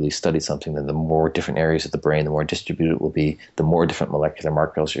you've really studied something, then the more different areas of the brain, the more distributed it will be, the more different molecular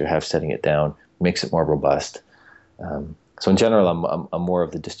markers you have setting it down, makes it more robust. So in general, I'm more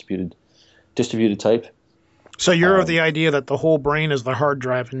of the distributed type. So you're of the idea that the whole brain is the hard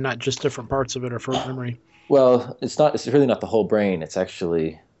drive and not just different parts of it are for memory? Well, it's not. It's really not the whole brain. It's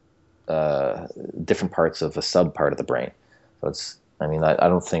actually different parts of a sub part of the brain. So it's. I mean, I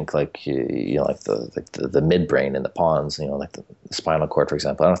don't think like like the midbrain and the pons. Like the spinal cord, for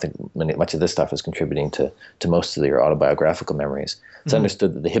example. I don't think much of this stuff is contributing to most of your autobiographical memories. It's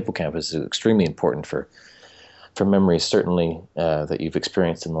understood that the hippocampus is extremely important for memories, certainly that you've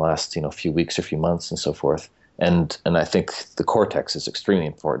experienced in the last few weeks or few months and so forth. And I think the cortex is extremely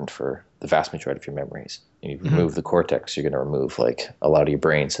important for the vast majority of your memories. If you remove the cortex, you're going to remove like a lot of your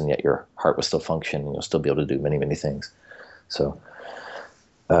brains, and yet your heart will still function, and you'll still be able to do many, many things. So,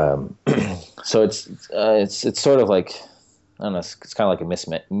 so it's sort of like, I don't know, it's kind of like a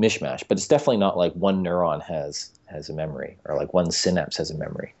mishmash, but it's definitely not like one neuron has a memory, or like one synapse has a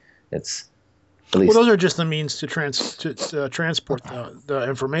memory. It's at least, well, those are just the means to transport the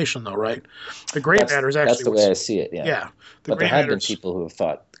information, though, right? The gray matter is actually... That's the way I see it, yeah. Yeah. But there have been people who have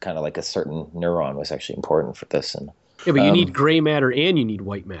thought kind of like a certain neuron was actually important for this. And yeah, but you need gray matter and you need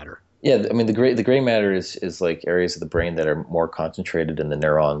white matter. Yeah, I mean, the gray matter is like areas of the brain that are more concentrated in the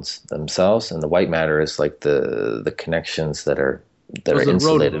neurons themselves, and the white matter is like the connections that are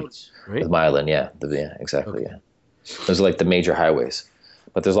insulated with myelin. Yeah, exactly. Okay. Yeah, those are like the major highways.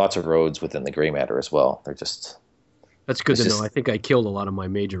 But there's lots of roads within the gray matter as well. They're just... That's good to know. I think I killed a lot of my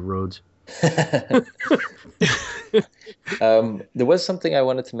major roads. There was something I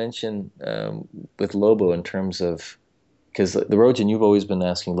wanted to mention with Lobo in terms of... Because the roads, and you've always been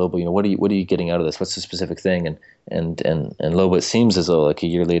asking Lobo, what are you getting out of this? What's the specific thing? And Lobo, it seems as though like a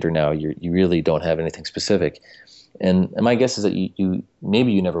year later now, you really don't have anything specific. And my guess is that you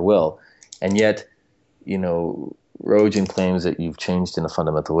maybe you never will. And yet, Rogan claims that you've changed in a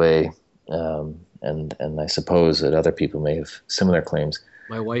fundamental way, and I suppose that other people may have similar claims.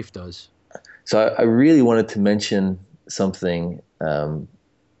 My wife does. So I really wanted to mention something that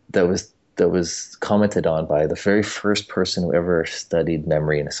was commented on by the very first person who ever studied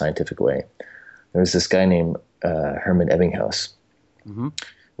memory in a scientific way. There was this guy named Hermann Ebbinghaus. Mm-hmm.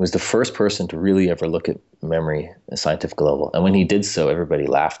 He was the first person to really ever look at memory at a scientific level. And when he did so, everybody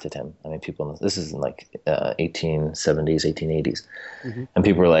laughed at him. I mean, this is in like 1870s, 1880s. Mm-hmm. And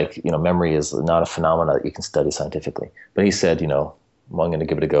people were like, memory is not a phenomenon that you can study scientifically. But he said, well, I'm going to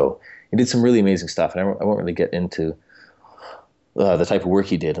give it a go. He did some really amazing stuff. And I won't really get into the type of work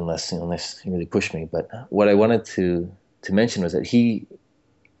he did unless he really pushed me. But what I wanted to mention was that he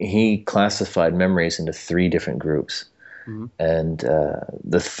classified memories into 3 different groups. Mm-hmm. And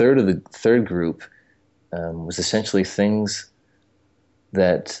the third group was essentially things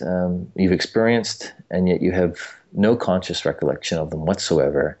that you've experienced, and yet you have no conscious recollection of them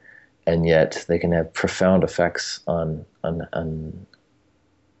whatsoever, and yet they can have profound effects on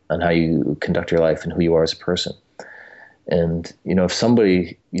how you conduct your life and who you are as a person. And if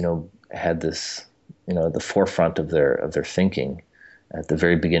somebody had this the forefront of their thinking at the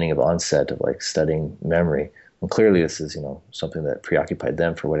very beginning of onset of like studying memory. And clearly this is, something that preoccupied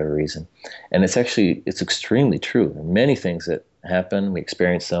them for whatever reason. And it's extremely true. There are many things that happen, we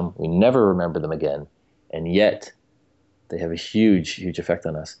experience them, we never remember them again, and yet they have a huge, huge effect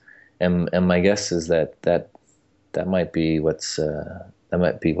on us. And my guess is that might be what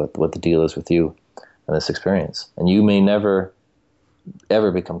the deal is with you and this experience. And you may never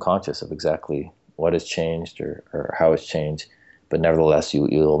ever become conscious of exactly what has changed or how it's changed, but nevertheless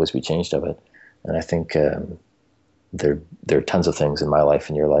you'll always be changed of it. And I think there are tons of things in my life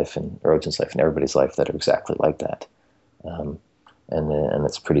and your life and Erogen's life and everybody's life that are exactly like that. And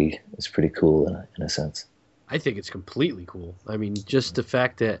it's pretty cool in a sense. I think it's completely cool. I mean, just the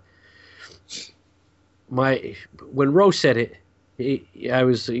fact that when Rose said it, I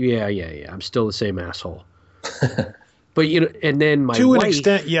was, yeah, I'm still the same asshole. But, and then my wife... To an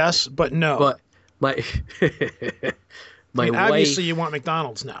extent, yes, but no. But my wife... Obviously, you want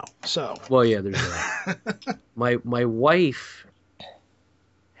McDonald's now, so... Well, yeah, there's that. My wife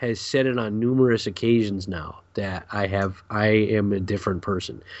has said it on numerous occasions now that I am a different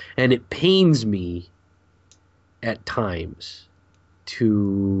person. And it pains me at times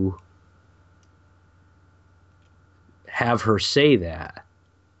to have her say that,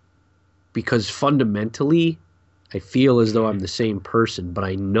 because fundamentally I feel as though I'm the same person, but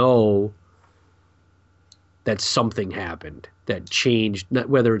I know that something happened that changed,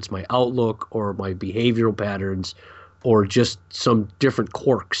 whether it's my outlook or my behavioral patterns or just some different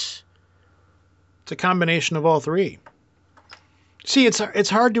quirks. It's a combination of all three. See, it's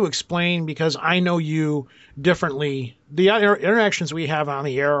hard to explain because I know you differently. The interactions we have on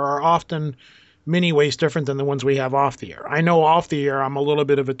the air are often many ways different than the ones we have off the air. I know off the air I'm a little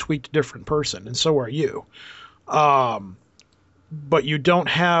bit of a tweaked different person, and so are you. But you don't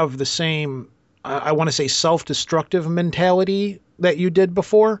have the same, I want to say, self-destructive mentality that you did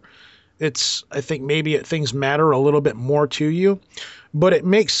before. I think maybe things matter a little bit more to you, but it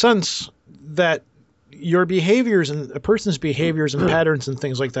makes sense that your behaviors and a person's behaviors and patterns and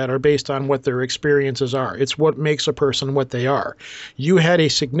things like that are based on what their experiences are. It's what makes a person what they are. You had a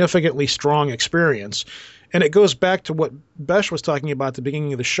significantly strong experience, and it goes back to what Besh was talking about at the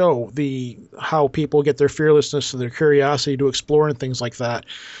beginning of the show, how people get their fearlessness and their curiosity to explore and things like that.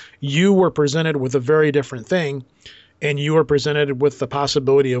 You were presented with a very different thing, and you were presented with the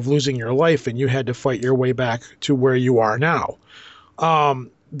possibility of losing your life, and you had to fight your way back to where you are now.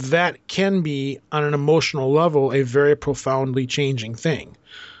 That can be, on an emotional level, a very profoundly changing thing.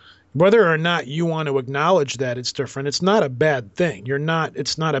 Whether or not you want to acknowledge that it's different, it's not a bad thing.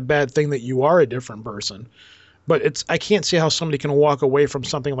 It's not a bad thing that you are a different person. But I can't see how somebody can walk away from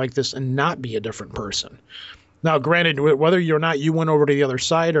something like this and not be a different person. Now, granted, whether or not you went over to the other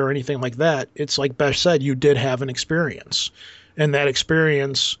side or anything like that, it's like Besh said, you did have an experience. And that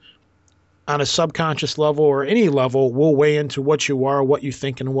experience, on a subconscious level or any level, will weigh into what you are, what you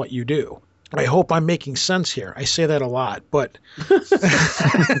think, and what you do. I hope I'm making sense here. I say that a lot, but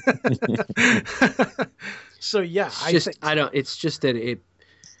so yeah, it's just that it.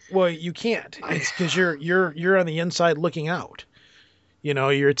 Well, you can't. It's because you're on the inside looking out. Well,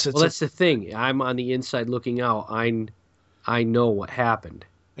 that's the thing. I'm on the inside looking out. I know what happened.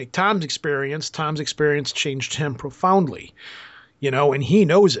 Like Tom's experience changed him profoundly. And he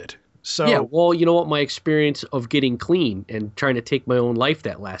knows it. So yeah, well, you know what? My experience of getting clean and trying to take my own life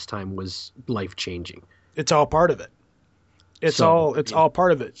that last time was life-changing. It's all part of it. It's all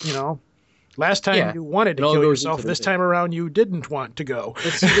part of it, Last time you wanted to kill yourself. This time around you didn't want to go.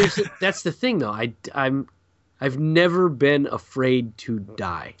 That's the thing, though. I've never been afraid to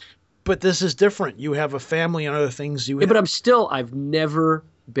die. But this is different. You have a family and other things you have. But I've never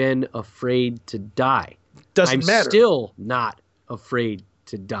been afraid to die. Doesn't matter. I'm still not afraid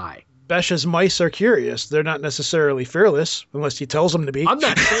to die. Besh's mice are curious. They're not necessarily fearless, unless he tells them to be. I'm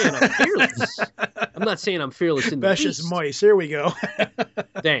not saying I'm fearless. I'm not saying I'm fearless in the Besh's mice. Here we go.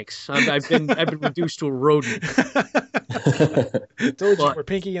 Thanks. I've been reduced to a rodent. Told you we're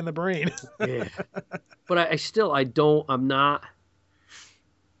pinky in the brain. Yeah. But I'm not.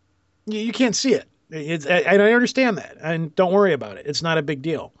 You can't see it. And I understand that, and don't worry about it. It's not a big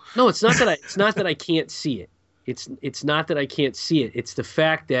deal. No, it's not that I can't see it. It's not that I can't see it. It's the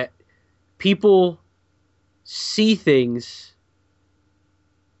fact that people see things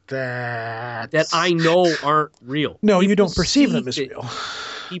that I know aren't real. No, you don't perceive them as real.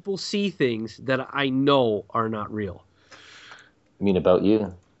 People see things that I know are not real. You mean about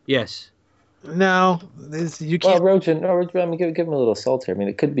you? Yes. No, you can't. Well, Rogen, I mean, give him a little salt here. I mean,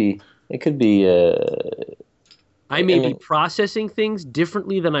 it could be. I may be processing things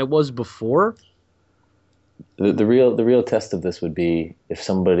differently than I was before. the real test of this would be if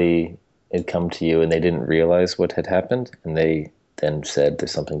somebody had come to you and they didn't realize what had happened, and they then said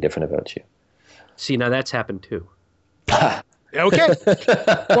there's something different about you. See, now that's happened too. Okay.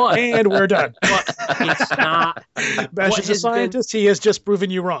 But, And we're done. but it's not. Bash is a scientist. He has just proven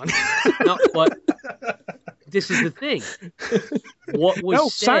you wrong. No, but this is the thing. What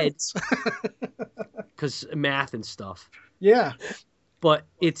was said, because math and stuff. Yeah. But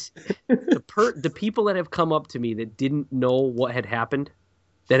it's the people that have come up to me that didn't know what had happened,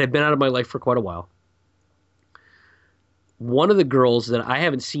 that have been out of my life for quite a while. One of the girls that I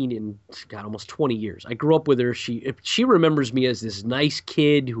haven't seen in, God, almost 20 years. I grew up with her. She remembers me as this nice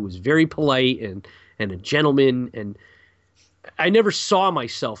kid who was very polite and a gentleman. And I never saw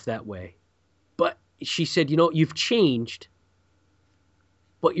myself that way. But she said, you've changed,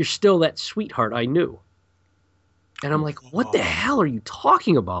 but you're still that sweetheart I knew. And I'm like, what the hell are you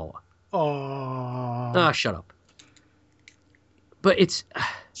talking about? Oh. Shut up. But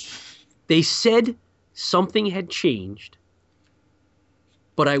they said something had changed,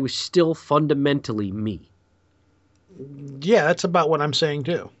 but I was still fundamentally me. Yeah, that's about what I'm saying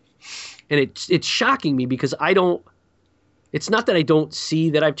too. And it's shocking me because it's not that I don't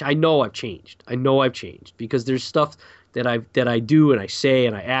see that I know I've changed. I know I've changed because there's stuff that I do and I say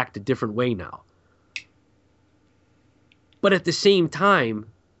and I act a different way now. But at the same time,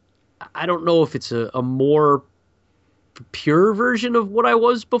 I don't know if it's a more pure version of what I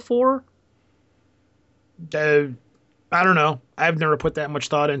was before. I don't know. I've never put that much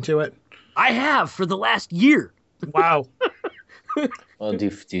thought into it. I have for the last year. Wow. Well,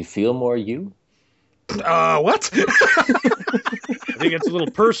 do you feel more you? What? I think it's a little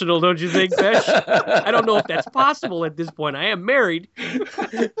personal, don't you think, Besh? I don't know if that's possible at this point. I am married.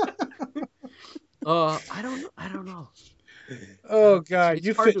 I don't know. Oh God, It's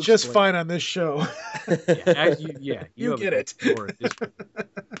you hard fit to just explain. fine on this show. You get it.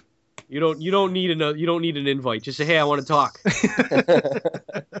 You don't need an invite. Just say, hey, I want to talk.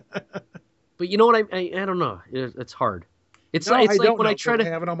 But you know what? I don't know. It's hard. It's like when I try to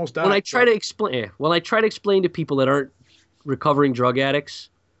haven't almost died, when I try to explain to people that aren't recovering drug addicts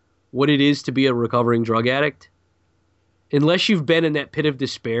what it is to be a recovering drug addict. Unless you've been in that pit of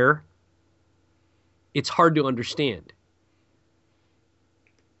despair, it's hard to understand.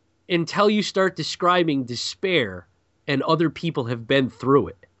 Until you start describing despair and other people have been through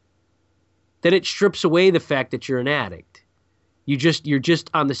it, then it strips away the fact that you're an addict. You're just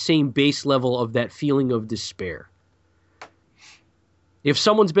on the same base level of that feeling of despair. If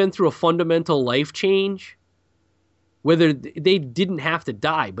someone's been through a fundamental life change, whether they didn't have to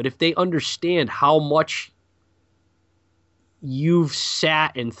die, but if they understand how much you've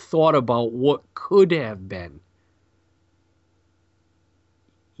sat and thought about what could have been,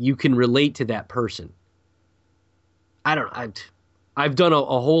 you can relate to that person. I've done a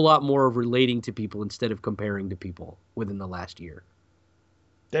whole lot more of relating to people instead of comparing to people within the last year.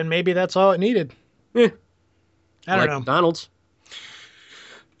 Then maybe that's all it needed. I don't know. McDonald's.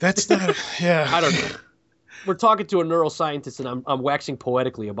 That's not. Yeah. I don't know. We're talking to a neuroscientist, and I'm waxing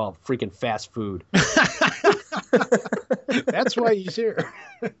poetically about freaking fast food. That's why he's here.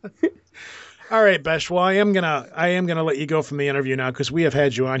 All right, Besh. Well, I am gonna let you go from the interview now because we have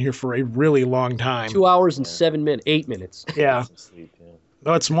had you on here for a really long time. 2 hours and 8 minutes. Yeah. Sleep, yeah.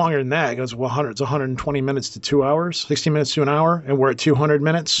 No, it's longer than that. It goes, well, it's 120 minutes to 2 hours, 60 minutes to an hour, and we're at 200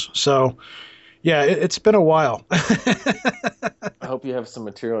 minutes. So, yeah, it's been a while. I hope you have some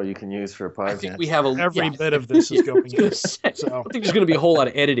material you can use for a podcast. I think we have Every bit of this is going in. So. I think there's going to be a whole lot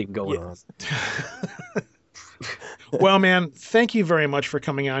of editing going on. Well, man, thank you very much for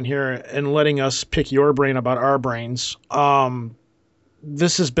coming on here and letting us pick your brain about our brains.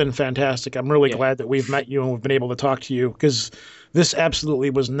 This has been fantastic. I'm really glad that we've met you and we've been able to talk to you because this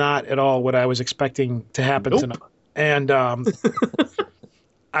absolutely was not at all what I was expecting to happen tonight. And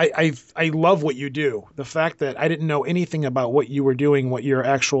I love what you do. The fact that I didn't know anything about what you were doing, what your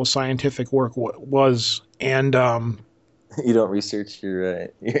actual scientific work was, and you don't research your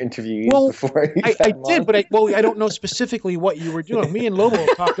interviewees before you I did, but I don't know specifically what you were doing. Me and Lobo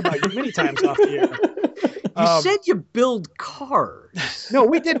talked about you many times off the air. You said you build cars. No,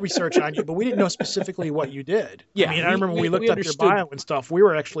 we did research on you, but we didn't know specifically what you did. Yeah, I mean, I remember when we looked up your bio and stuff, we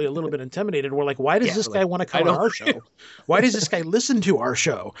were actually a little bit intimidated. We're like, why does this guy want to come on our show? Why does this guy listen to our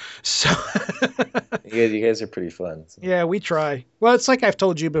show? So you guys are pretty fun. So. Yeah, we try. Well, it's like I've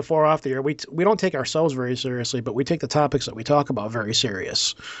told you before off the air. We don't take ourselves very seriously, but we take the topics that we talk about very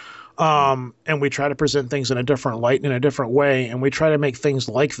serious. And we try to present things in a different light, in a different way, and we try to make things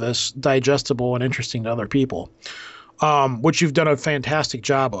like this digestible and interesting to other people, which you've done a fantastic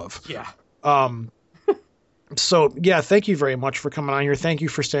job of. Yeah. So yeah, thank you very much for coming on here. Thank you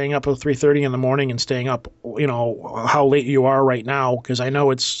for staying up till 3:30 in the morning and staying up, how late you are right now, because I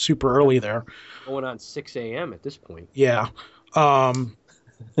know it's super early there. Going on 6 a.m. at this point. Yeah.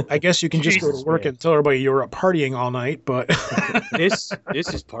 I guess you can just go to work and tell everybody you were up partying all night, but This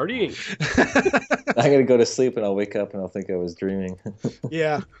is partying. I'm going to go to sleep and I'll wake up and I'll think I was dreaming.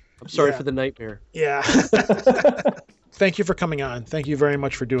 yeah. I'm sorry for the nightmare. Yeah. Thank you for coming on. Thank you very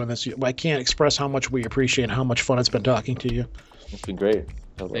much for doing this. I can't express how much we appreciate and how much fun it's been talking to you. It's been great.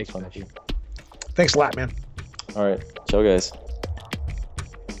 Thanks, fun. Matthew. Thanks a lot, man. All right. Ciao, guys.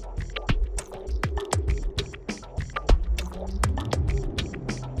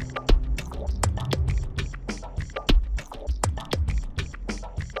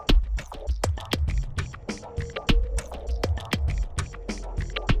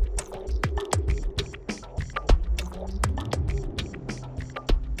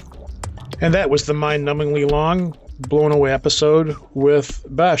 And that was the mind-numbingly long, blown away episode with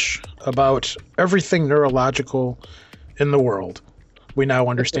Besh about everything neurological in the world. We now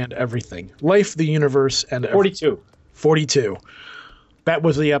understand everything. Life, the universe, and 42. 42. That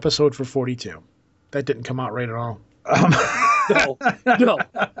was the episode for 42. That didn't come out right at all. No.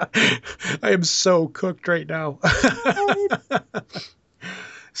 I am so cooked right now.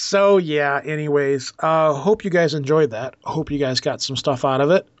 So, yeah, anyways, hope you guys enjoyed that. Hope you guys got some stuff out of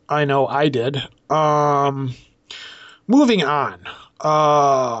it. I know I did. Moving on.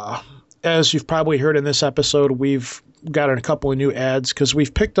 As you've probably heard in this episode, we've gotten a couple of new ads because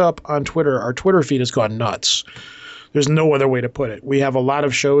we've picked up on Twitter. Our Twitter feed has gone nuts. There's no other way to put it. We have a lot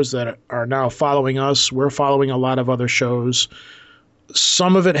of shows that are now following us. We're following a lot of other shows.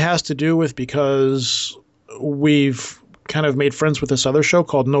 Some of it has to do with because we've kind of made friends with this other show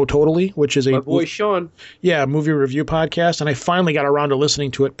called No Totally, which is My boy Sean. Yeah, movie review podcast. And I finally got around to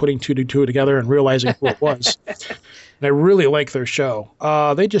listening to it, putting two to two together and realizing who it was. And I really like their show.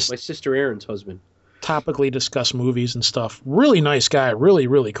 They just My sister Erin's husband. topically discuss movies and stuff. Really nice guy. Really,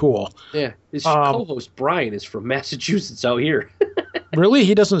 really cool. Yeah. His co-host Brian is from Massachusetts out here. Really?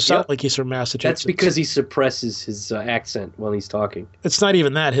 He doesn't sound Yep. like he's from Massachusetts. That's because he suppresses his accent while he's talking. It's not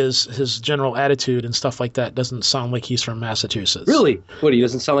even that. His general attitude and stuff like that doesn't sound like he's from Massachusetts. Really? What, he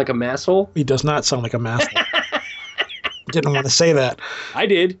doesn't sound like a masshole? He does not sound like a masshole. Didn't want to say that. I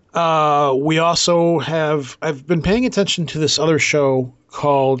did. We also have... I've been paying attention to this other show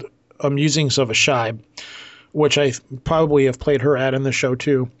called Musings of a Shibe, which I probably have played her ad in the show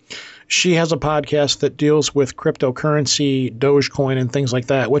too. She has a podcast that deals with cryptocurrency, Dogecoin, and things like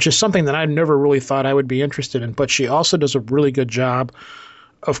that, which is something that I never really thought I would be interested in. But she also does a really good job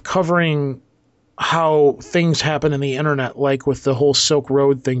of covering how things happen in the internet, like with the whole Silk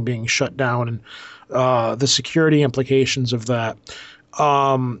Road thing being shut down and the security implications of that.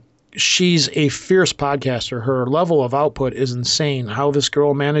 She's a fierce podcaster. Her level of output is insane. How this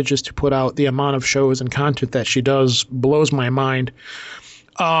girl manages to put out the amount of shows and content that she does blows my mind.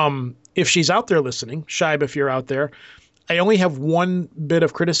 If she's out there listening, Shibe, if you're out there, I only have one bit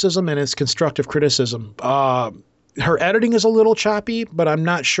of criticism, and it's constructive criticism. Her editing is a little choppy, but I'm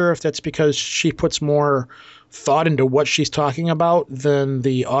not sure if that's because she puts more thought into what she's talking about than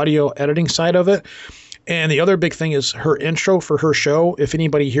the audio editing side of it. And the other big thing is her intro for her show. If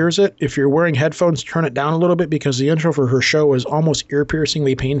anybody hears it, if you're wearing headphones, turn it down a little bit, because the intro for her show is almost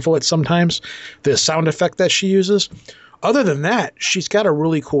ear-piercingly painful at sometimes, the sound effect that she uses. Other than that, she's got a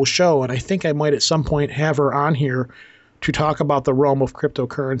really cool show, and I think I might at some point have her on here to talk about the realm of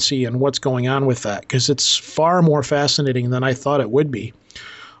cryptocurrency and what's going on with that, because it's far more fascinating than I thought it would be.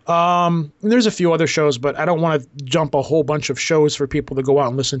 There's a few other shows, but I don't want to jump a whole bunch of shows for people to go out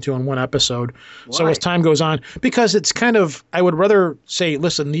and listen to in one episode. Why? So as time goes on, because it's kind of, I would rather say,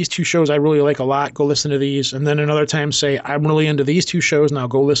 listen, these two shows I really like a lot, go listen to these. And then another time say, I'm really into these two shows, now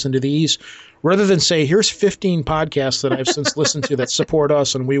go listen to these. Rather than say, here's 15 podcasts that I've since listened to that support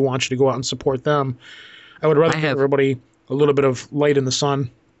us and we want you to go out and support them. I would rather give everybody a little bit of light in the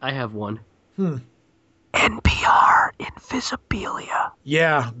sun. I have one. NPR Invisibilia.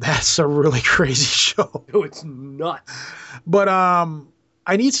 Yeah, that's a really crazy show. Oh, it's nuts. But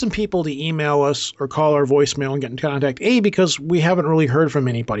I need some people to email us or call our voicemail and get in contact. Because we haven't really heard from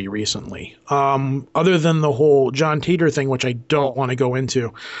anybody recently. Other than the whole John Teeter thing, which I don't want to go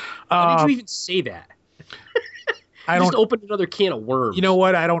into. Why did you even say that? I just opened another can of worms. You know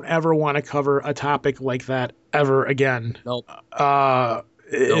what? I don't ever want to cover a topic like that ever again. Nope.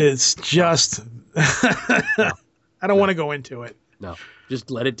 It's just... I don't want to go into it. No,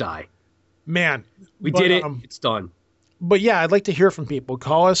 just let it die. Man. We did it. It's done. But yeah, I'd like to hear from people.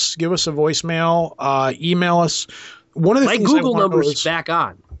 Call us, give us a voicemail, email us. One of the my things Google number is back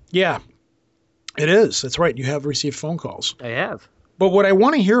on. Yeah. It is. That's right. You have received phone calls. I have. But what I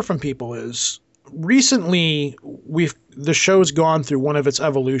want to hear from people is recently the show's gone through one of its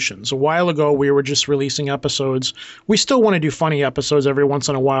evolutions. A while ago, we were just releasing episodes. We still want to do funny episodes every once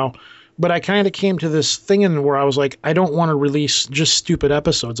in a while. But I kind of came to this thing where I was like, I don't want to release just stupid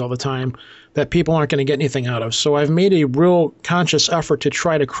episodes all the time that people aren't going to get anything out of. So I've made a real conscious effort to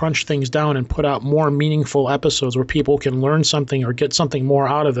try to crunch things down and put out more meaningful episodes where people can learn something or get something more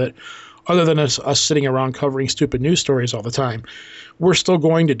out of it, other than us sitting around covering stupid news stories all the time. We're still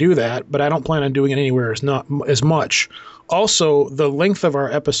going to do that, but I don't plan on doing it anywhere as much. Also, the length of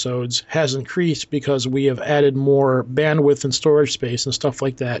our episodes has increased because we have added more bandwidth and storage space and stuff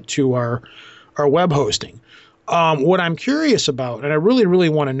like that to our web hosting. What I'm curious about, and I really, really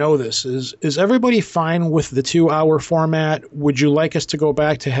want to know this, is everybody fine with the 2-hour format? Would you like us to go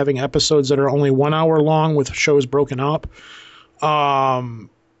back to having episodes that are only 1 hour long with shows broken up?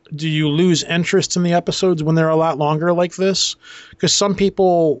 Do you lose interest in the episodes when they're a lot longer like this? Because some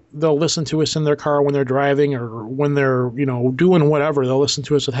people, they'll listen to us in their car when they're driving or when they're, doing whatever. They'll listen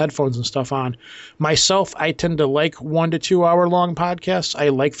to us with headphones and stuff on. Myself, I tend to like 1 to 2 hour long podcasts. I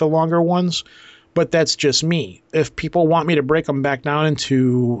like the longer ones, but that's just me. If people want me to break them back down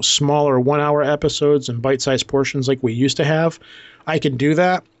into smaller 1 hour episodes and bite-sized portions like we used to have, I can do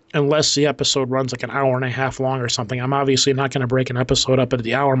that. Unless the episode runs like an hour and a half long or something. I'm obviously not going to break an episode up at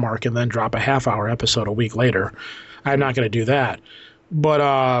the hour mark and then drop a half-hour episode a week later. I'm not going to do that.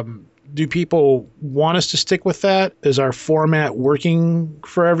 But do people want us to stick with that? Is our format working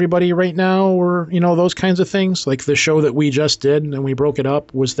for everybody right now? Or, those kinds of things? Like the show that we just did and we broke it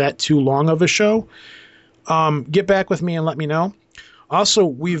up. Was that too long of a show? Get back with me and let me know. Also,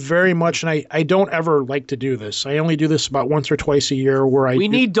 we very much, and I don't ever like to do this. I only do this about once or twice a year where we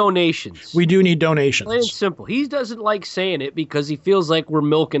need donations. We do need donations. Plain and simple. He doesn't like saying it because he feels like we're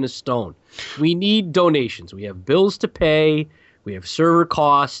milking a stone. We need donations. We have bills to pay. We have server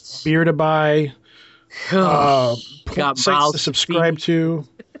costs. Beer to buy. Got sites to subscribe to.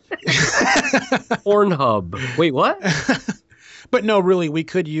 Pornhub. Wait, what? But no, really, we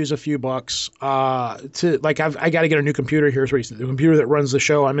could use a few bucks I got to get a new computer here recently. The computer that runs the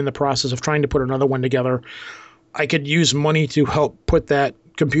show, I'm in the process of trying to put another one together. I could use money to help put that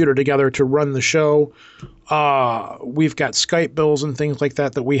computer together to run the show. We've got Skype bills and things like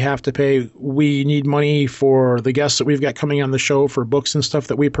that we have to pay. We need money for the guests that we've got coming on the show for books and stuff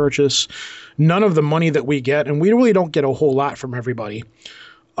that we purchase. None of the money that we get, and we really don't get a whole lot from everybody.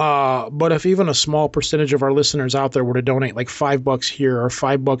 But if even a small percentage of our listeners out there were to donate like $5 here or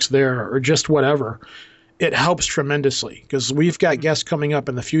 $5 there or just whatever, it helps tremendously because we've got guests coming up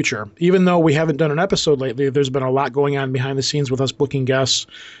in the future. Even though we haven't done an episode lately, there's been a lot going on behind the scenes with us booking guests.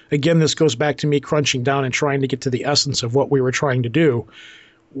 Again, this goes back to me crunching down and trying to get to the essence of what we were trying to do.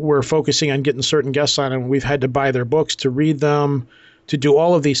 We're focusing on getting certain guests on, and we've had to buy their books to read them, to do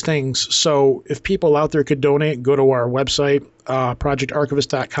all of these things. So if people out there could donate, go to our website,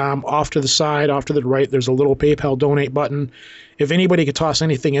 projectarchivist.com. Off to the side, off to the right, there's a little PayPal donate button. If anybody could toss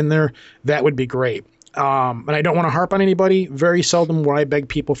anything in there, that would be great. And I don't want to harp on anybody. Very seldom will I beg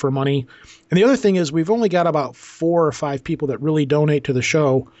people for money. And the other thing is we've only got about 4 or 5 people that really donate to the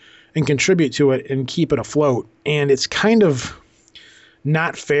show and contribute to it and keep it afloat. And it's kind of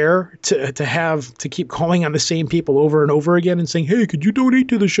not fair to keep calling on the same people over and over again and saying, hey, could you donate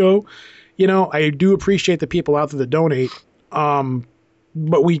to the show? I do appreciate the people out there that donate,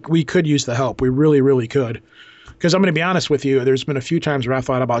 but we could use the help. We really, really could. Because I'm going to be honest with you, there's been a few times where I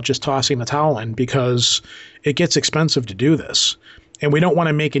thought about just tossing the towel in because it gets expensive to do this. And we don't want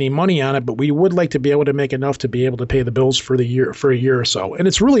to make any money on it, but we would like to be able to make enough to be able to pay the bills for a year or so. And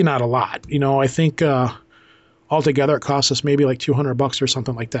it's really not a lot. I think altogether, it costs us maybe like $200 or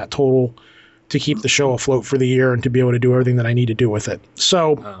something like that total to keep the show afloat for the year and to be able to do everything that I need to do with it.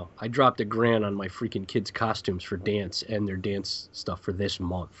 So I dropped $1,000 on my freaking kids' costumes for dance and their dance stuff for this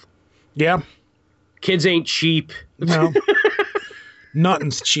month. Yeah. Kids ain't cheap. No.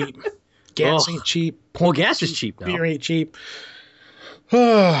 Nothing's cheap. Gas ain't cheap. Well, gas is cheap now. Beer ain't cheap.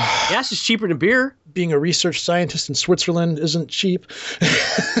 Gas is cheaper than beer. Being a research scientist in Switzerland isn't cheap.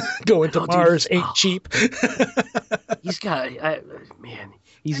 Going to Mars ain't cheap. He's got,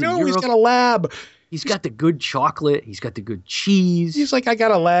 he's got a lab. He's got the good chocolate. He's got the good cheese. He's like, I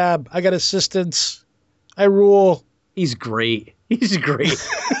got a lab. I got assistants. I rule. He's great. He's great.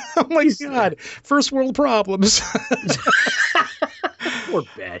 Oh my God. First world problems. Poor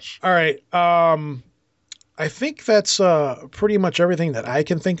Besh. All right. I think that's pretty much everything that I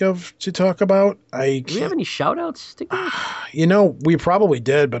can think of to talk about. Do we have any shout-outs? We probably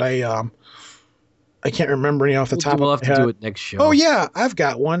did, but I can't remember any off the top of my head. We'll have to do it next show. Oh, yeah, I've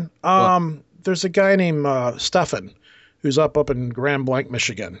got one. there's a guy named Stefan who's up in Grand Blanc,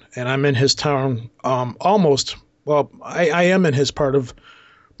 Michigan, and I'm in his town almost. Well, I am in his part of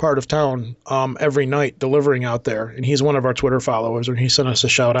town every night delivering out there, and he's one of our Twitter followers, and he sent us a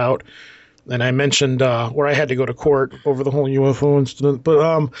shout out. And I mentioned where I had to go to court over the whole UFO incident,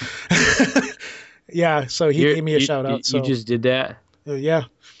 but yeah, so he gave me a shout out. So you just did that? Yeah,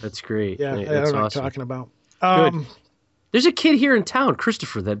 that's great. Yeah, that's I don't know what awesome. you're talking about. Good. There's a kid here in town,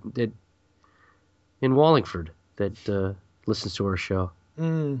 Christopher, that in Wallingford that listens to our show.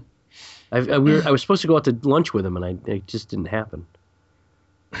 Mm. I was supposed to go out to lunch with him, and it just didn't happen.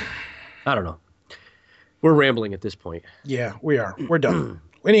 I don't know. We're rambling at this point. Yeah, we are. We're done.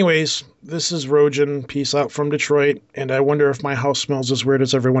 Anyways, this is Rojan. Peace out from Detroit, and I wonder if my house smells as weird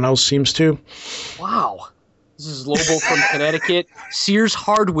as everyone else seems to. Wow. This is Lobo from Connecticut. Sears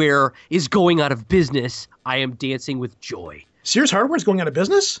Hardware is going out of business. I am dancing with joy. Sears Hardware is going out of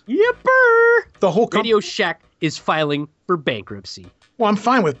business? Yipper! The whole Radio Shack is filing for bankruptcy. Well, I'm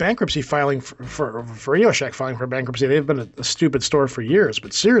fine with bankruptcy filing for Radio Shack filing for bankruptcy. They've been a stupid store for years,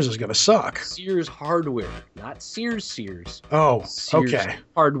 but Sears is going to suck. Sears Hardware, not Sears. Oh, Sears okay.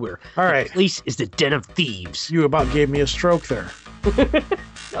 Hardware. All right. The place is the den of thieves. You about gave me a stroke there.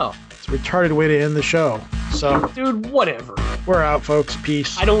 Oh. It's a retarded way to end the show. So, dude, whatever. We're out, folks.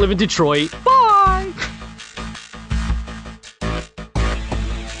 Peace. I don't live in Detroit. Bye.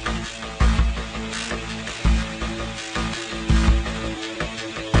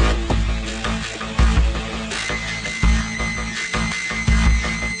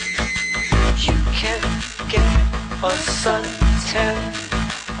 A suntan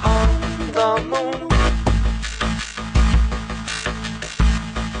on the moon.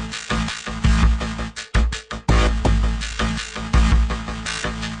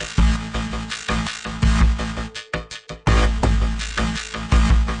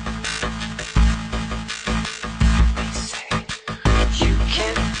 They say you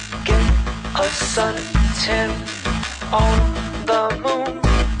can get a suntan on the moon.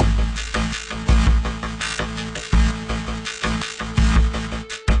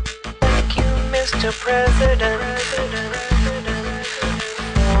 Mr. President,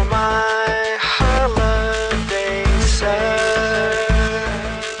 for my holiday, sir.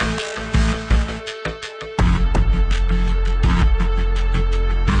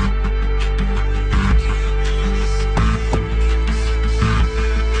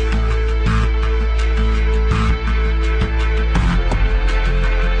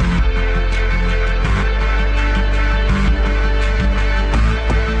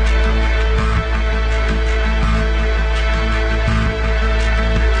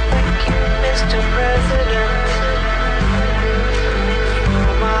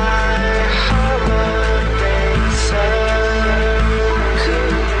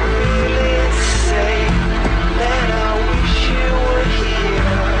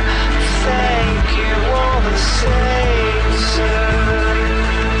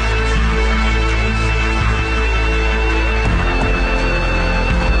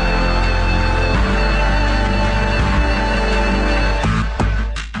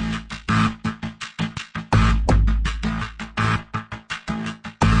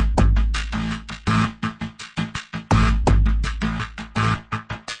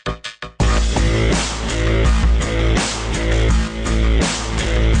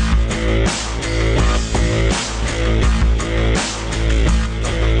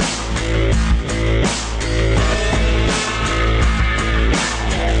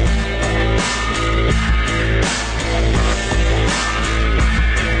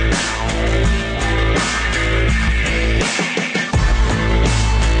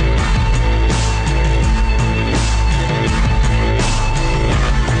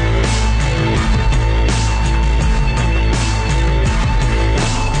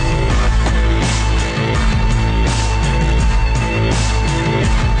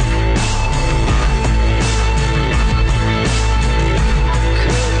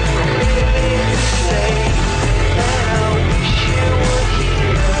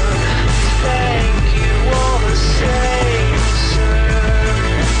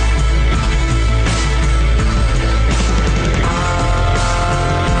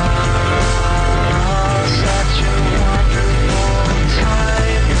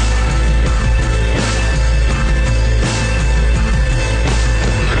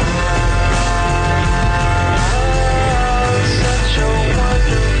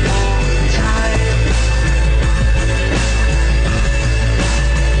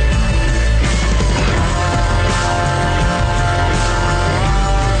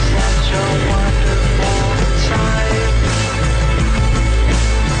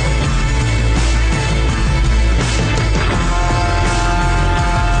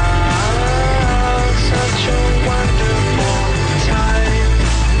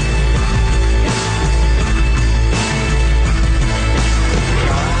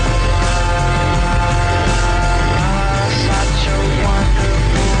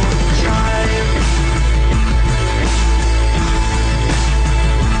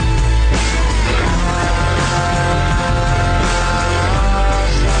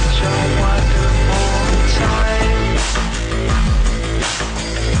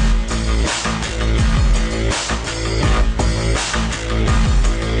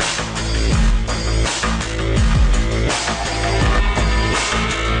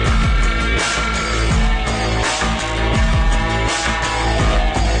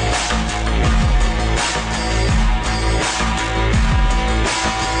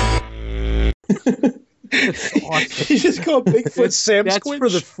 awesome. You just call Bigfoot Sam That's Squinch? for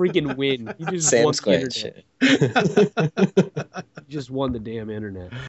the freaking win. You just Sam won the Squinch. internet. You just won the damn internet.